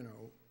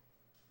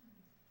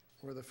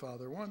 where the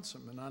Father wants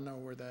them. And I know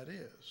where that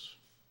is.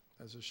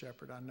 As a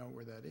shepherd, I know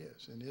where that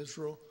is. In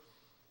Israel,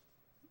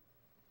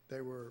 they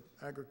were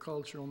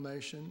agricultural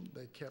nation.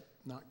 They kept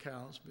not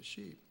cows, but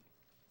sheep.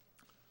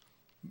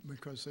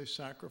 Because they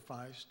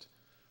sacrificed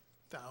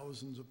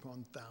thousands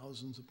upon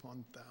thousands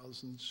upon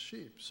thousands of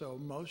sheep. So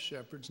most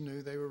shepherds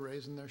knew they were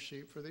raising their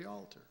sheep for the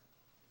altar.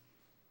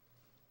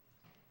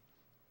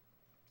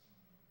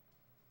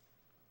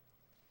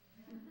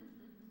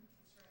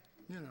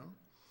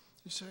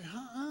 You say,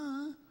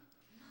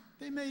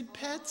 they made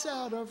pets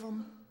out of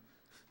them.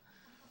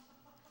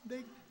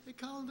 They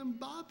called them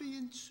Bobby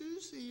and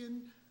Susie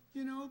and,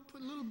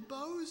 put little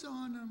bows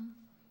on them,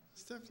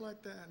 stuff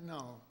like that.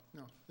 No.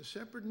 The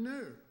shepherd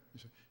knew. He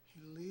said,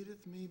 he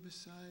leadeth me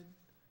beside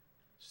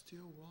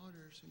still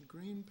waters and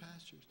green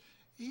pastures.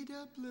 Eat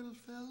up, little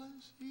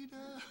fellas, eat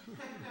up.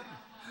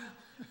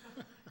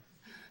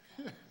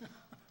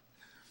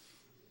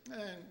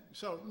 And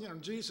so,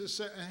 Jesus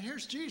said, and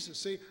here's Jesus.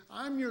 See,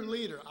 I'm your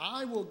leader.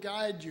 I will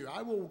guide you.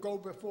 I will go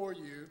before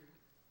you.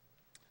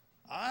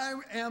 I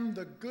am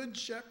the good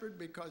shepherd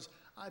because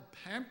I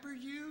pamper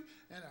you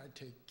and I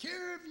take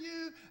care of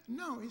you.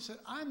 No, he said,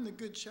 I'm the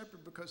good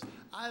shepherd because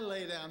I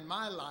lay down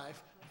my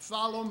life.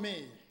 Follow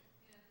me.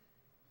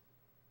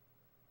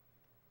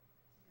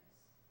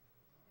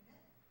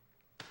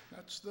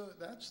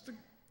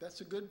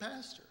 That's a good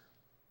pastor.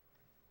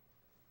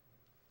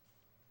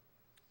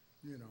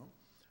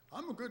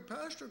 I'm a good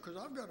pastor because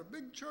I've got a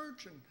big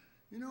church and,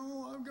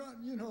 I've got,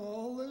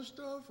 all this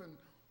stuff and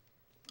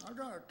I've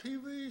got a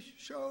TV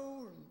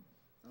show and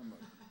I'm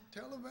a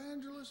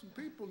televangelist and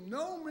people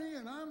know me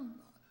and I'm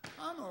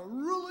a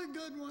really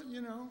good one,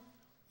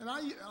 And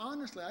I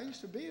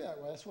used to be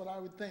that way. That's what I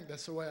would think.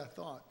 That's the way I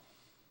thought.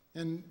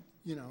 And,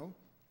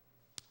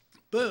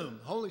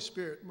 boom, Holy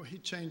Spirit, he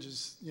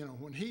changes,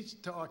 when he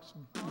talks,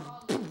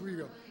 we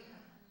go,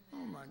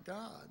 oh my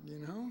God,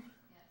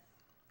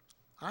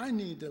 I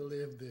need to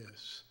live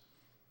this.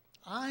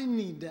 I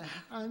need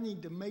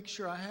to make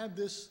sure I have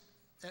this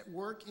at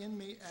work in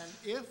me, and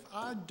if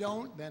I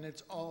don't, then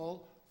it's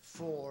all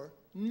for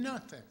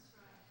nothing.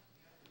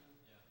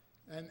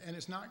 And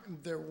it's not,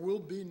 there will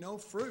be no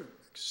fruit,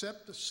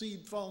 except the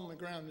seed fall on the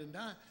ground and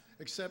die,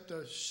 except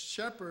a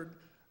shepherd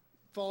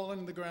fall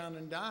into the ground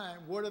and die.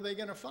 What are they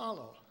going to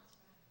follow?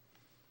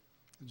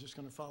 They're just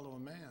going to follow a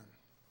man.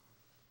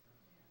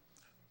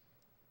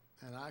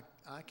 And I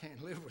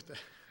can't live with that.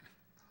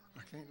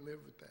 I can't live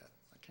with that.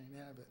 I can't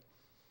have it.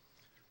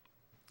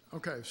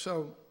 Okay,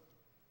 so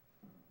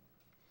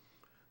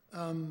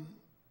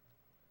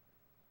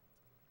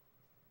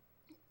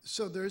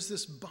So there's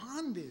this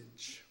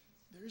bondage.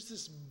 There's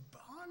this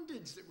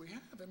bondage that we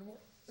have, and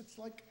it's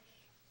like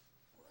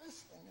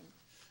wrestling and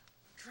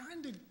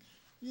trying to,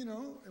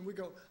 and we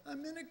go,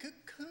 I'm in a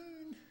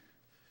cocoon,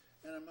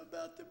 and I'm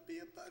about to be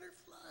a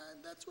butterfly.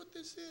 That's what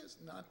this is,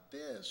 not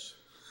this.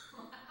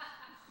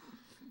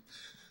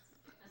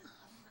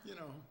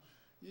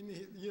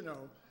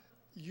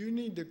 You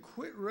need to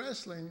quit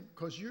wrestling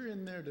because you're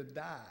in there to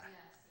die.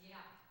 Yes,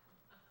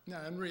 yeah.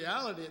 Now, in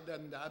reality, it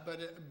doesn't die,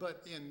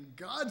 but in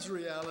God's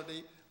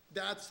reality,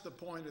 that's the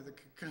point of the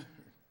cocoon.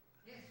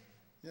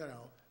 Yeah.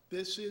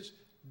 This is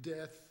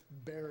death,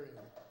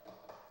 burial.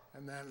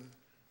 And then,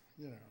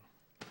 you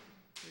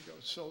go.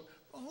 So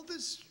all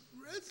this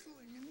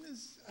wrestling and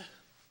this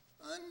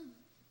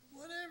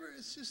whatever,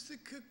 it's just a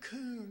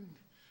cocoon.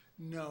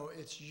 No,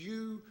 it's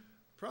you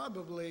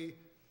probably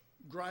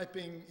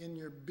griping in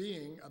your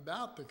being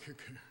about the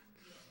cocoon.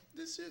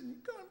 This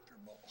isn't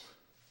comfortable.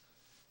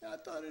 I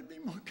thought it'd be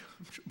more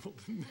comfortable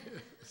than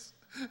this.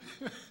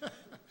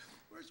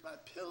 Where's my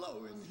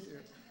pillow in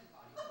here?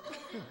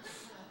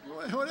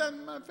 What happened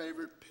to my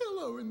favorite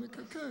pillow in the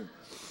cocoon?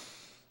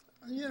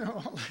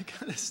 All that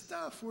kind of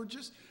stuff. We're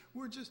just,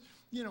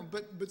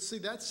 but see,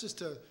 that's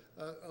just a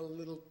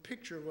little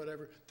picture of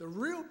whatever. The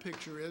real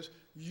picture is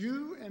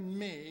you and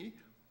me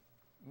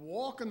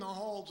walking the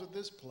halls of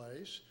this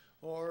place,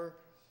 or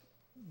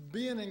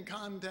being in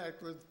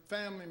contact with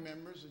family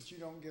members that you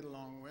don't get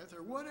along with,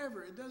 or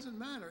whatever. It doesn't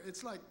matter.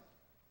 It's like,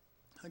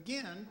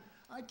 again,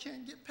 I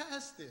can't get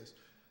past this.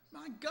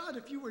 My God,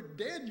 if you were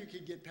dead, you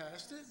could get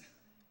past it.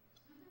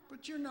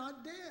 But you're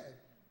not dead.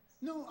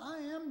 No, I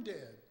am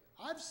dead.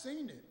 I've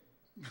seen it.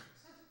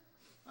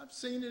 I've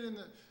seen it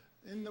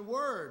in the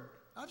Word.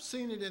 I've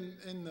seen it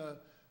in the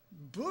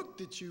book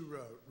that you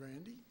wrote,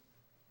 Randy.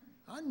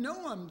 I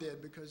know I'm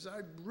dead because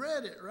I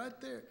read it right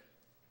there.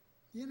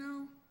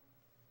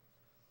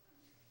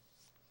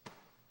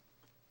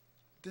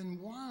 Then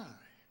why?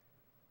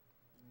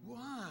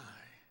 Why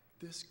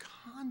this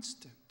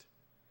constant,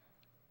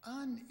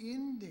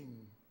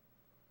 unending,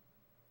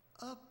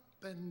 up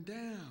and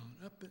down,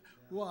 up and,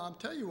 well, I'll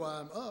tell you why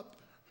I'm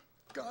up.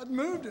 God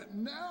moved it.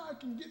 Now I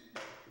can get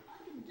past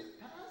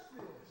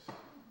this.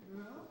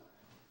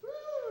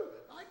 Woo!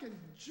 I can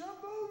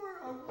jump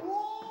over a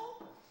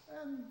wall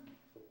and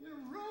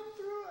run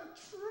through a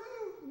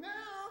troop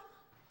now.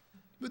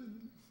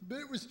 But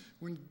it was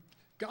when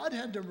God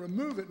had to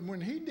remove it, and when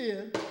He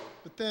did,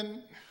 but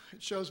then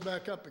it shows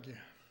back up again.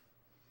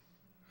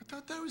 I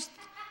thought that was,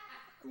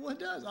 well, it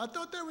does. I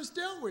thought that was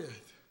dealt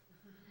with.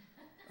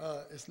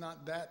 It's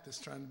not that's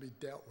trying to be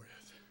dealt with.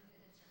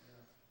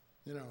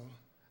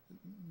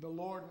 The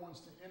Lord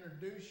wants to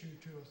introduce you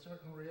to a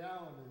certain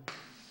reality.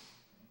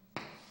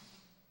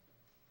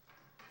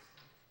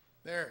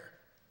 There.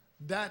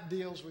 That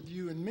deals with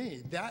you and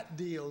me. That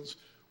deals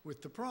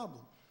with the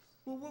problem.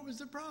 Well, what was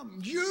the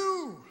problem?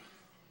 You!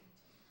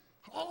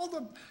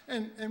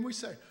 And we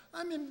say,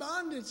 I'm in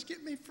bondage,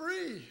 get me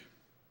free.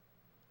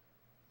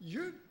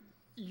 You're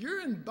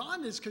in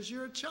bondage because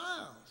you're a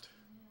child.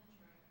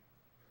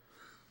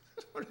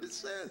 That's what it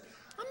says.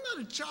 I'm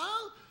not a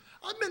child.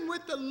 I've been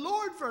with the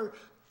Lord for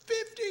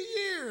 50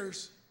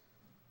 years.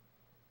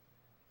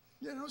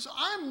 So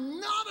I'm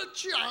not a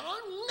child.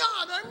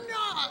 I'm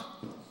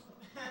not.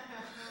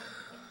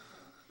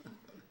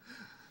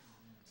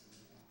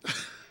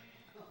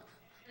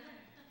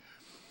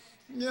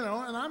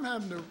 And I'm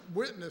having to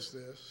witness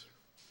this.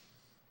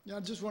 I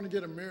just want to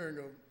get a mirror and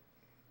go,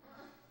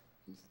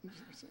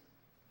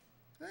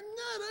 I'm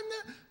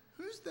not.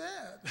 Who's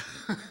that?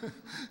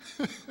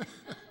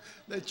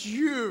 That's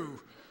you.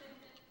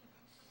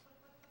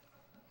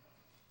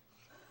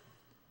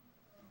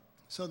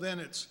 So then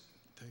it's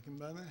taken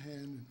by the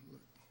hand and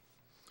look.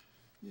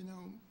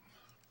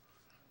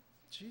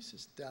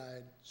 Jesus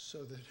died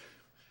so that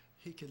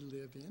He could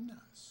live in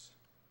us.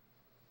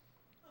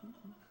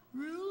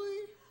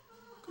 Really?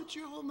 Could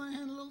you hold my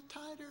hand a little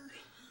tighter?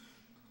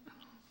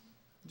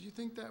 Do you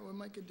think that would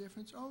make a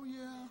difference? Oh,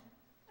 yeah.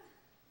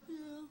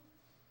 Yeah.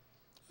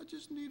 I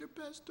just need a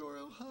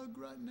pastoral hug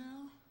right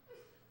now.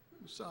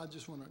 So I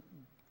just want to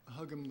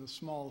hug him the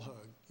small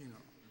hug,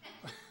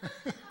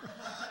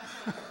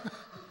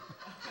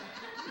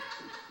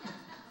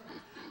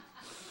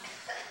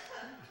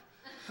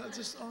 I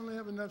just only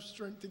have enough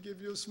strength to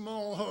give you a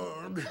small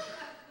hug.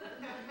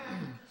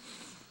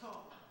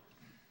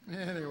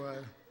 Anyway.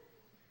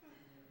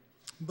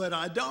 But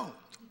I don't.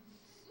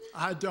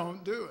 I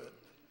don't do it.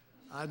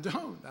 I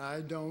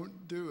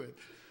don't do it.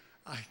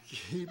 I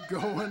keep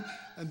going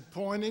and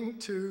pointing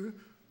to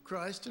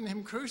Christ and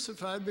Him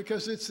crucified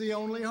because it's the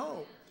only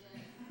hope.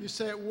 You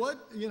say, at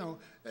what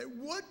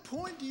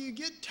point do you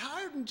get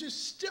tired and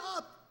just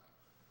stop?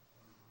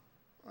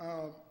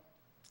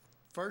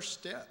 First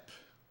step.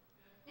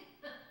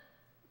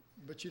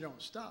 But you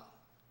don't stop.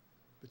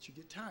 But you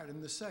get tired.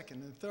 And the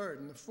second, and the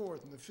third, and the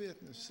fourth, and the fifth,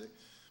 and the sixth.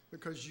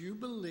 Because you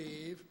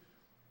believe,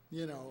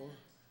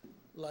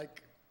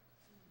 like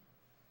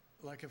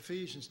like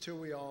Ephesians, till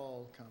we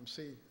all come.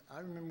 See, I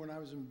remember when I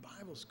was in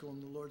Bible school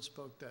and the Lord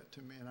spoke that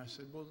to me, and I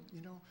said, well,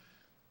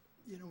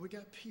 we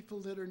got people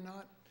that are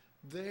not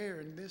there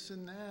and this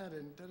and that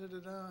and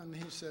da-da-da-da. And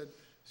he said,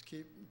 just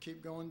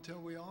keep going till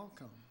we all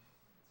come.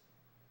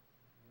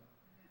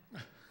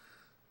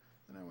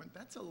 And I went,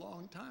 that's a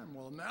long time.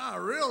 Well, now I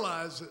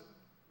realize it.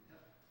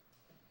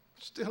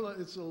 Still,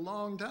 it's a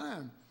long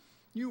time.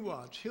 You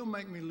watch. He'll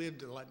make me live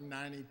to like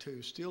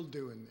 92, still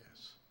doing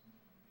this.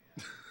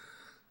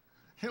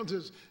 He'll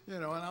just,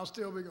 and I'll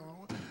still be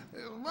going,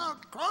 it's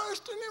about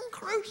Christ and him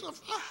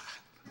crucified.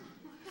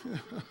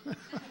 It says,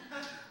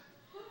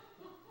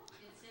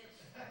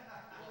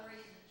 glory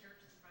in the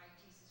church of Christ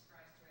Jesus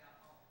Christ throughout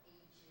all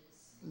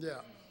ages. Yeah.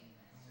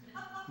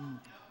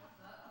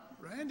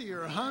 Randy,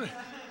 you're 100.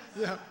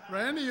 Yeah,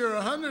 Randy, you're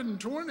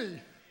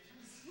 120.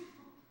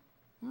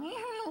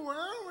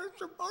 Well,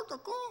 it's about the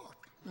cost.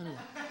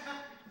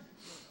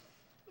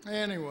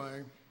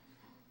 Anyway.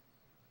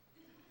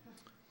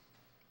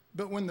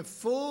 But when the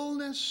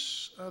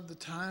fullness of the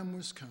time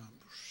was come,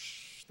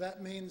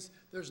 that means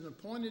there's an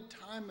appointed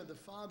time of the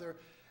Father,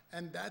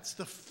 and that's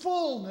the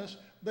fullness,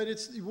 but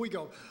we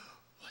go,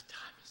 what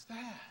time is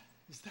that?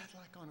 Is that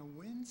like on a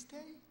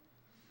Wednesday?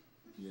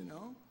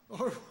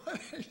 Or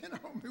what,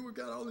 we've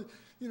got all the,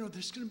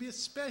 there's going to be a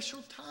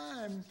special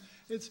time.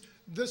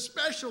 The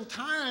special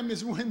time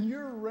is when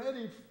you're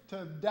ready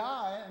to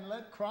die and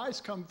let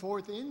Christ come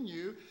forth in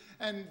you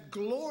and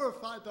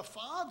glorify the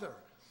Father.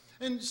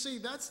 And see,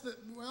 let's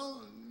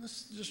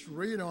just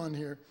read on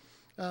here.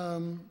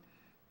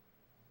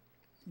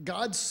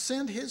 God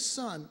sent his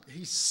Son.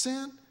 He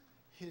sent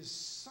his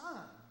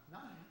Son,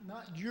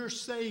 not your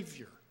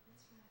Savior.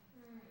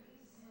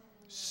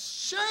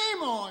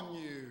 Shame on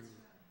you.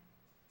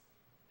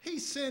 He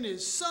sent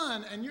his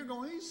Son, and you're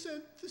going, he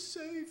sent the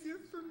Savior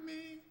for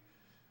me.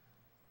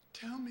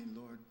 Tell me,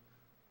 Lord,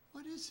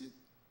 what is it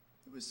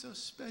that was so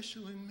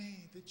special in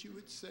me that you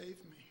would save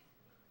me?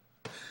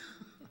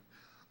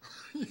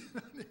 He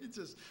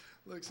just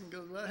looks and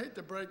goes, well, I hate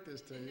to break this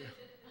to you.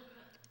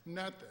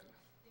 Nothing,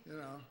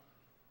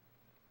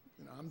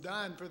 I'm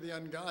dying for the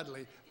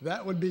ungodly.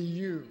 That would be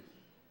you.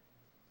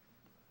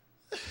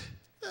 That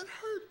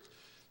hurts.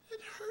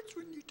 It hurts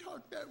when you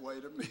talk that way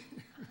to me.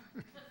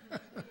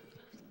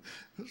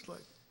 It's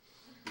like,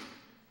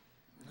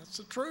 that's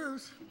the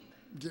truth.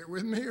 Get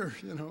with me, or,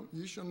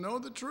 you shall know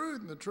the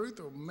truth, and the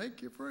truth will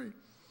make you free.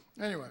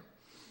 Anyway,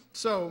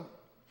 so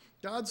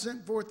God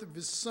sent forth of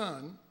his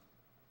Son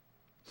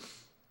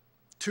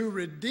to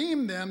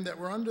redeem them that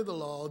were under the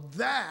law,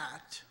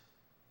 that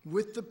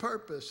with the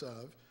purpose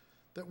of,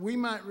 that we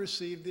might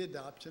receive the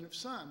adoption of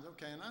sons.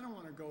 Okay, and I don't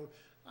want to go,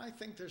 I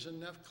think there's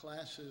enough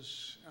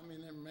classes,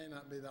 there may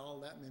not be all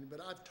that many,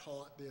 but I've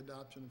taught the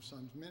adoption of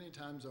sons many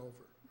times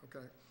over,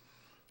 okay?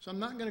 So I'm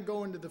not going to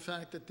go into the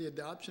fact that the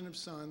adoption of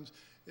sons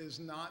is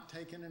not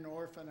taking an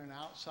orphan, an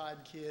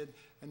outside kid,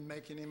 and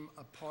making him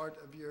a part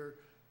of your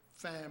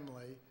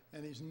family,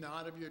 and he's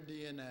not of your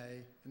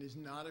DNA, and he's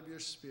not of your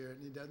spirit,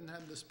 and he doesn't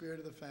have the spirit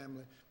of the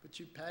family, but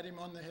you pat him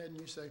on the head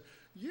and you say,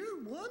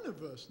 you're one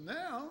of us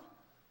now.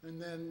 And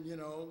then,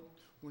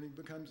 when he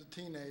becomes a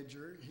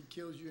teenager, he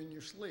kills you in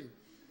your sleep.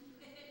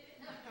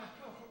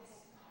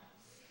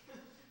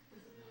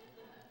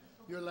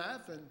 You're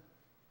laughing.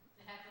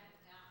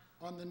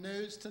 On the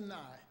news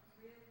tonight.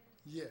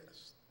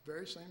 Yes,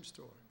 very same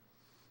story.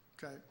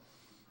 Okay.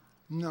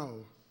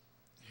 No,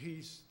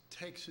 he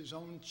takes his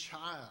own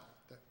child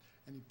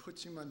and he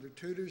puts him under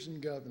tutors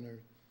and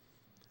governors,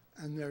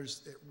 and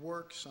it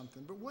works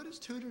something. But what is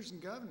tutors and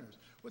governors?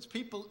 What's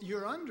people,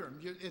 you're under them.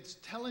 It's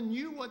telling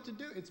you what to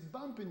do. It's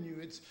bumping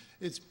you.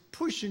 It's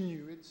pushing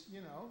you.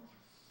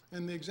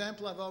 And the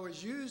example I've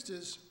always used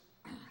is,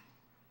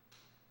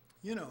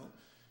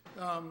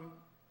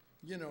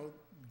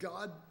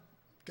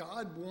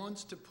 God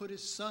wants to put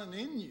his Son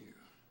in you.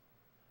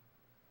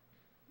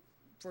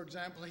 For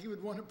example, he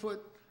would want to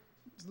put,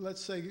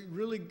 let's say,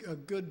 really a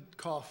good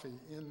coffee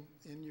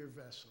in your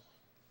vessel,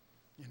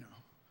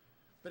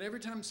 But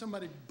every time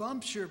somebody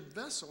bumps your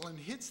vessel and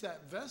hits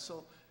that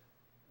vessel,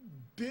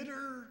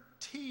 bitter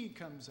tea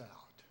comes out.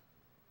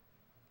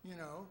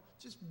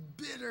 Just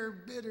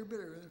bitter.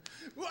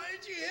 Why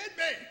did you hit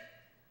me?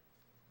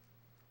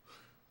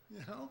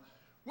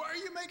 Why are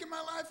you making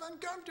my life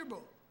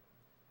uncomfortable?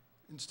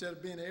 Instead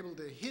of being able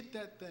to hit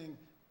that thing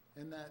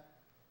and that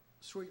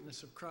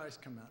sweetness of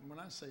Christ come out. And when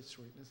I say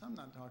sweetness, I'm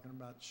not talking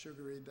about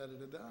sugary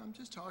da-da-da-da. I'm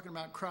just talking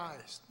about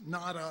Christ,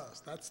 not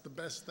us. That's the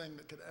best thing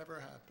that could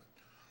ever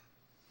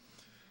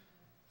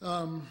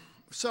happen.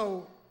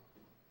 So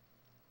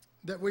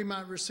that we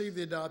might receive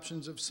the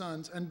adoptions of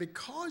sons. And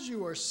because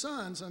you are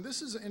sons, and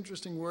this is an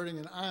interesting wording,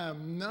 and I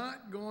am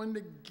not going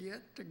to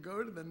get to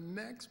go to the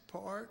next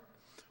part,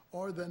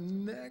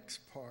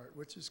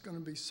 which is going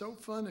to be so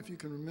fun if you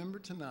can remember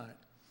tonight.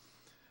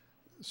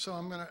 So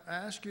I'm going to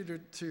ask you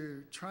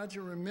to try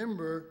to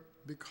remember,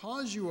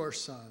 because you are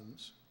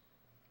sons.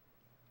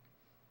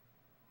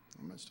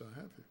 How much do I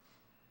have here?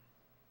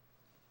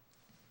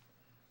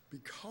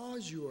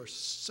 Because you are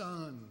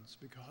sons.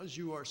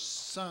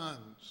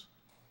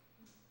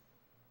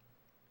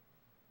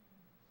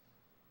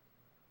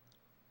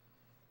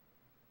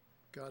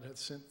 God hath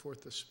sent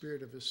forth the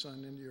Spirit of his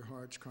Son into your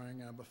hearts,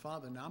 crying, Abba,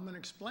 Father. Now, I'm going to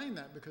explain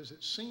that because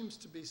it seems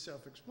to be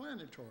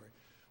self-explanatory.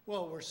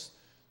 Well, we're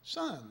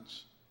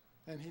sons,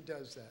 and he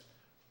does that.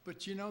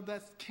 But you know,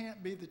 that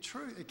can't be the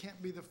truth. It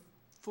can't be the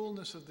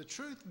fullness of the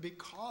truth,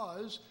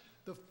 because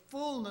the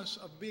fullness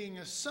of being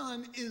a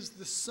son is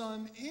the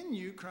Son in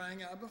you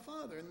crying, Abba,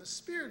 Father, and the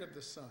Spirit of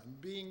the Son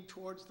being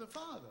towards the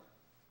Father.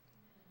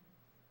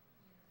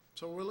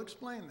 So we'll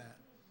explain that.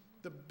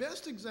 The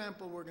best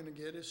example we're going to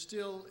get is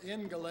still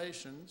in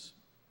Galatians.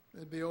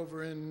 It'd be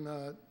over in,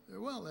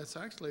 well, that's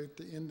actually at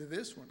the end of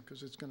this one,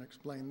 because it's going to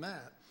explain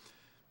that.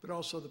 But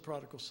also the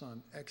prodigal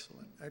son.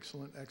 Excellent,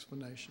 excellent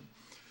explanation.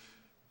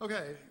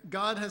 Okay,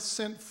 God has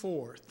sent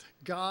forth.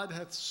 God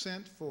hath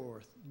sent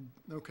forth.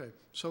 Okay,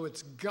 so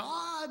it's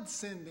God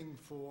sending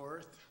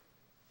forth,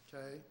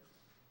 okay,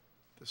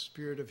 the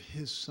Spirit of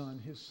his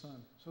Son, his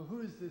Son. So who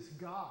is this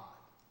God?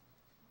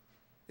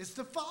 It's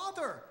the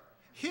Father,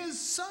 his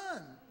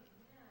Son.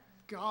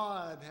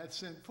 God hath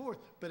sent forth.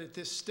 But at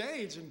this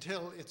stage,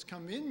 until it's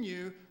come in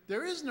you,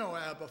 there is no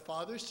Abba,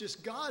 Father. It's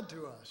just God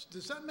to us.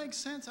 Does that make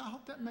sense? I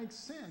hope that makes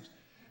sense.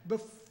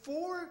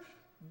 Before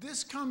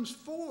this comes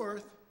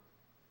forth,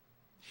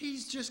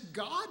 he's just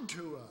God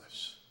to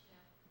us.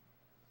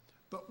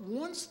 But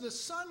once the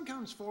Son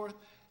comes forth,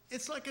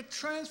 it's like a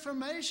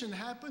transformation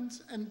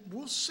happens, and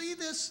we'll see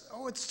this.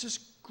 Oh, it's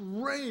just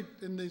great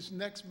in these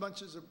next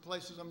bunches of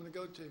places I'm going to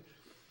go to.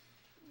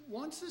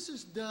 Once this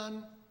is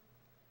done,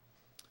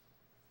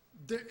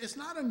 it's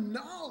not a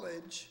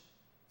knowledge,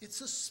 it's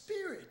a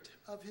spirit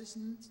of his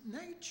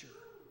nature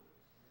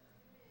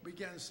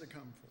begins to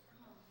come forth.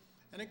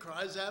 And it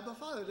cries, Abba,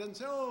 Father. It doesn't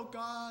say, oh,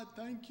 God,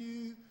 thank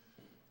you.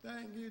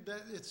 Thank you.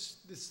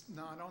 It's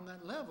not on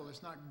that level.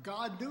 It's not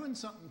God doing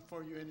something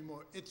for you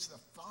anymore. It's the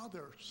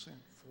Father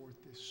sent forth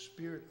this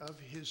Spirit of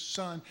his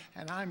Son,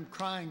 and I'm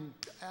crying,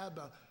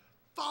 Abba,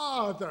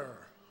 Father.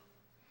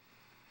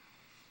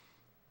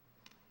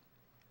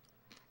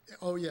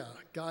 Oh, yeah,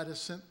 God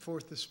has sent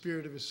forth the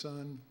Spirit of his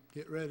Son.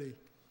 Get ready.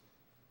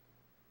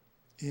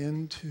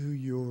 Into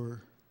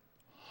your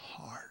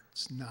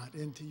hearts, not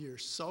into your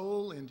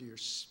soul, into your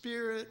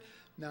spirit,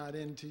 not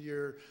into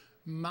your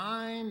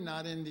mind,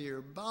 not into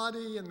your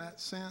body in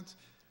that sense.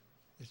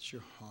 It's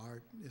your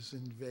heart is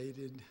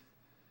invaded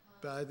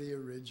by the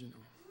original.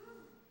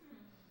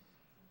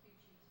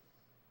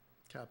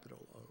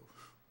 Capital O.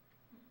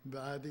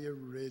 By the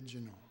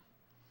original.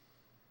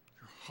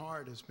 Your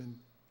heart has been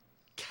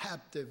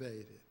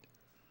captivated.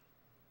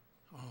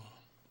 Oh,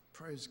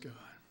 praise God.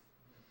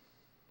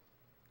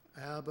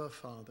 Abba,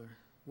 Father.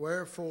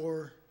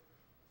 Wherefore,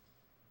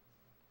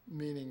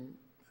 meaning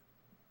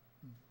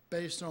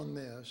based on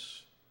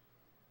this,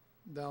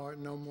 thou art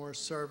no more a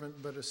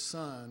servant but a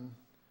son,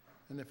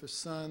 and if a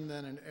son,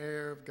 then an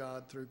heir of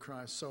God through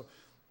Christ. So,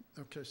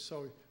 okay,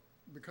 so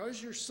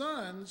because you're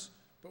sons,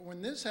 but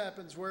when this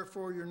happens,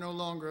 wherefore you're no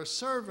longer a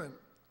servant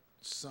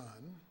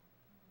son.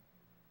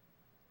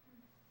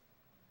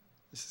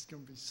 This is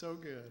going to be so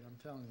good, I'm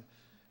telling you.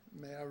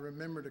 May I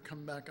remember to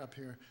come back up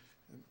here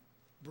and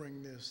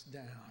bring this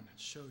down and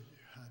show you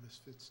how this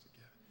fits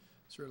together.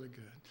 It's really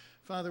good.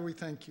 Father, we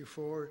thank you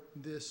for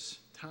this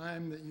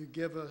time that you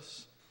give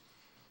us.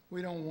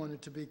 We don't want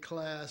it to be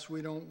class.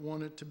 We don't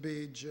want it to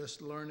be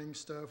just learning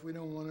stuff. We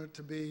don't want it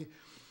to be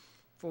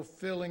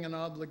fulfilling an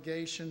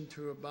obligation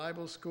to a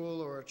Bible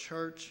school or a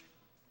church.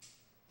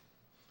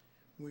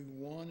 We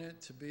want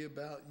it to be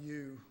about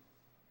you.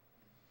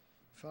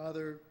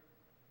 Father,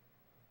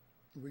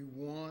 we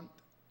want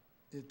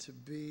it to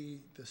be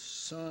the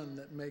Son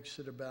that makes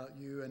it about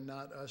you and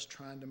not us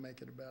trying to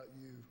make it about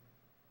you.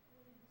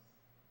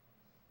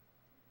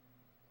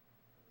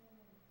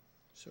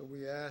 So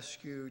we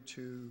ask you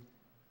to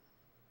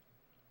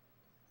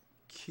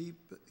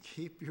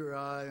keep your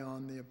eye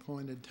on the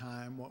appointed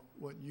time,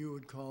 what you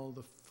would call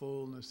the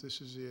fullness. This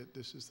is it.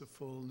 This is the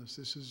fullness.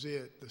 This is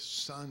it. The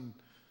Son,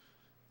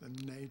 the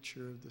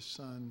nature of the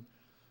Son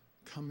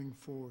coming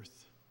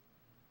forth.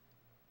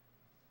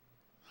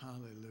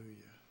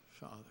 Hallelujah,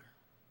 Father.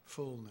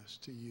 Fullness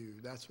to you.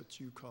 That's what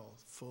you call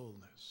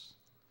fullness.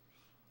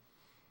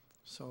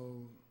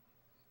 So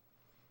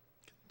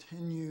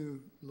continue,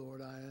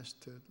 Lord, I ask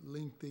to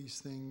link these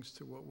things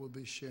to what we'll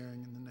be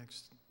sharing in the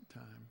next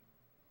time.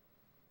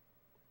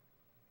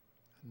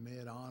 And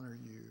may it honor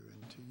you,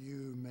 and to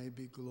you may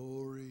be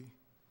glory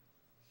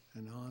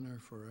and honor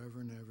forever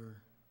and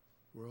ever,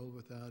 world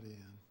without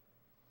end.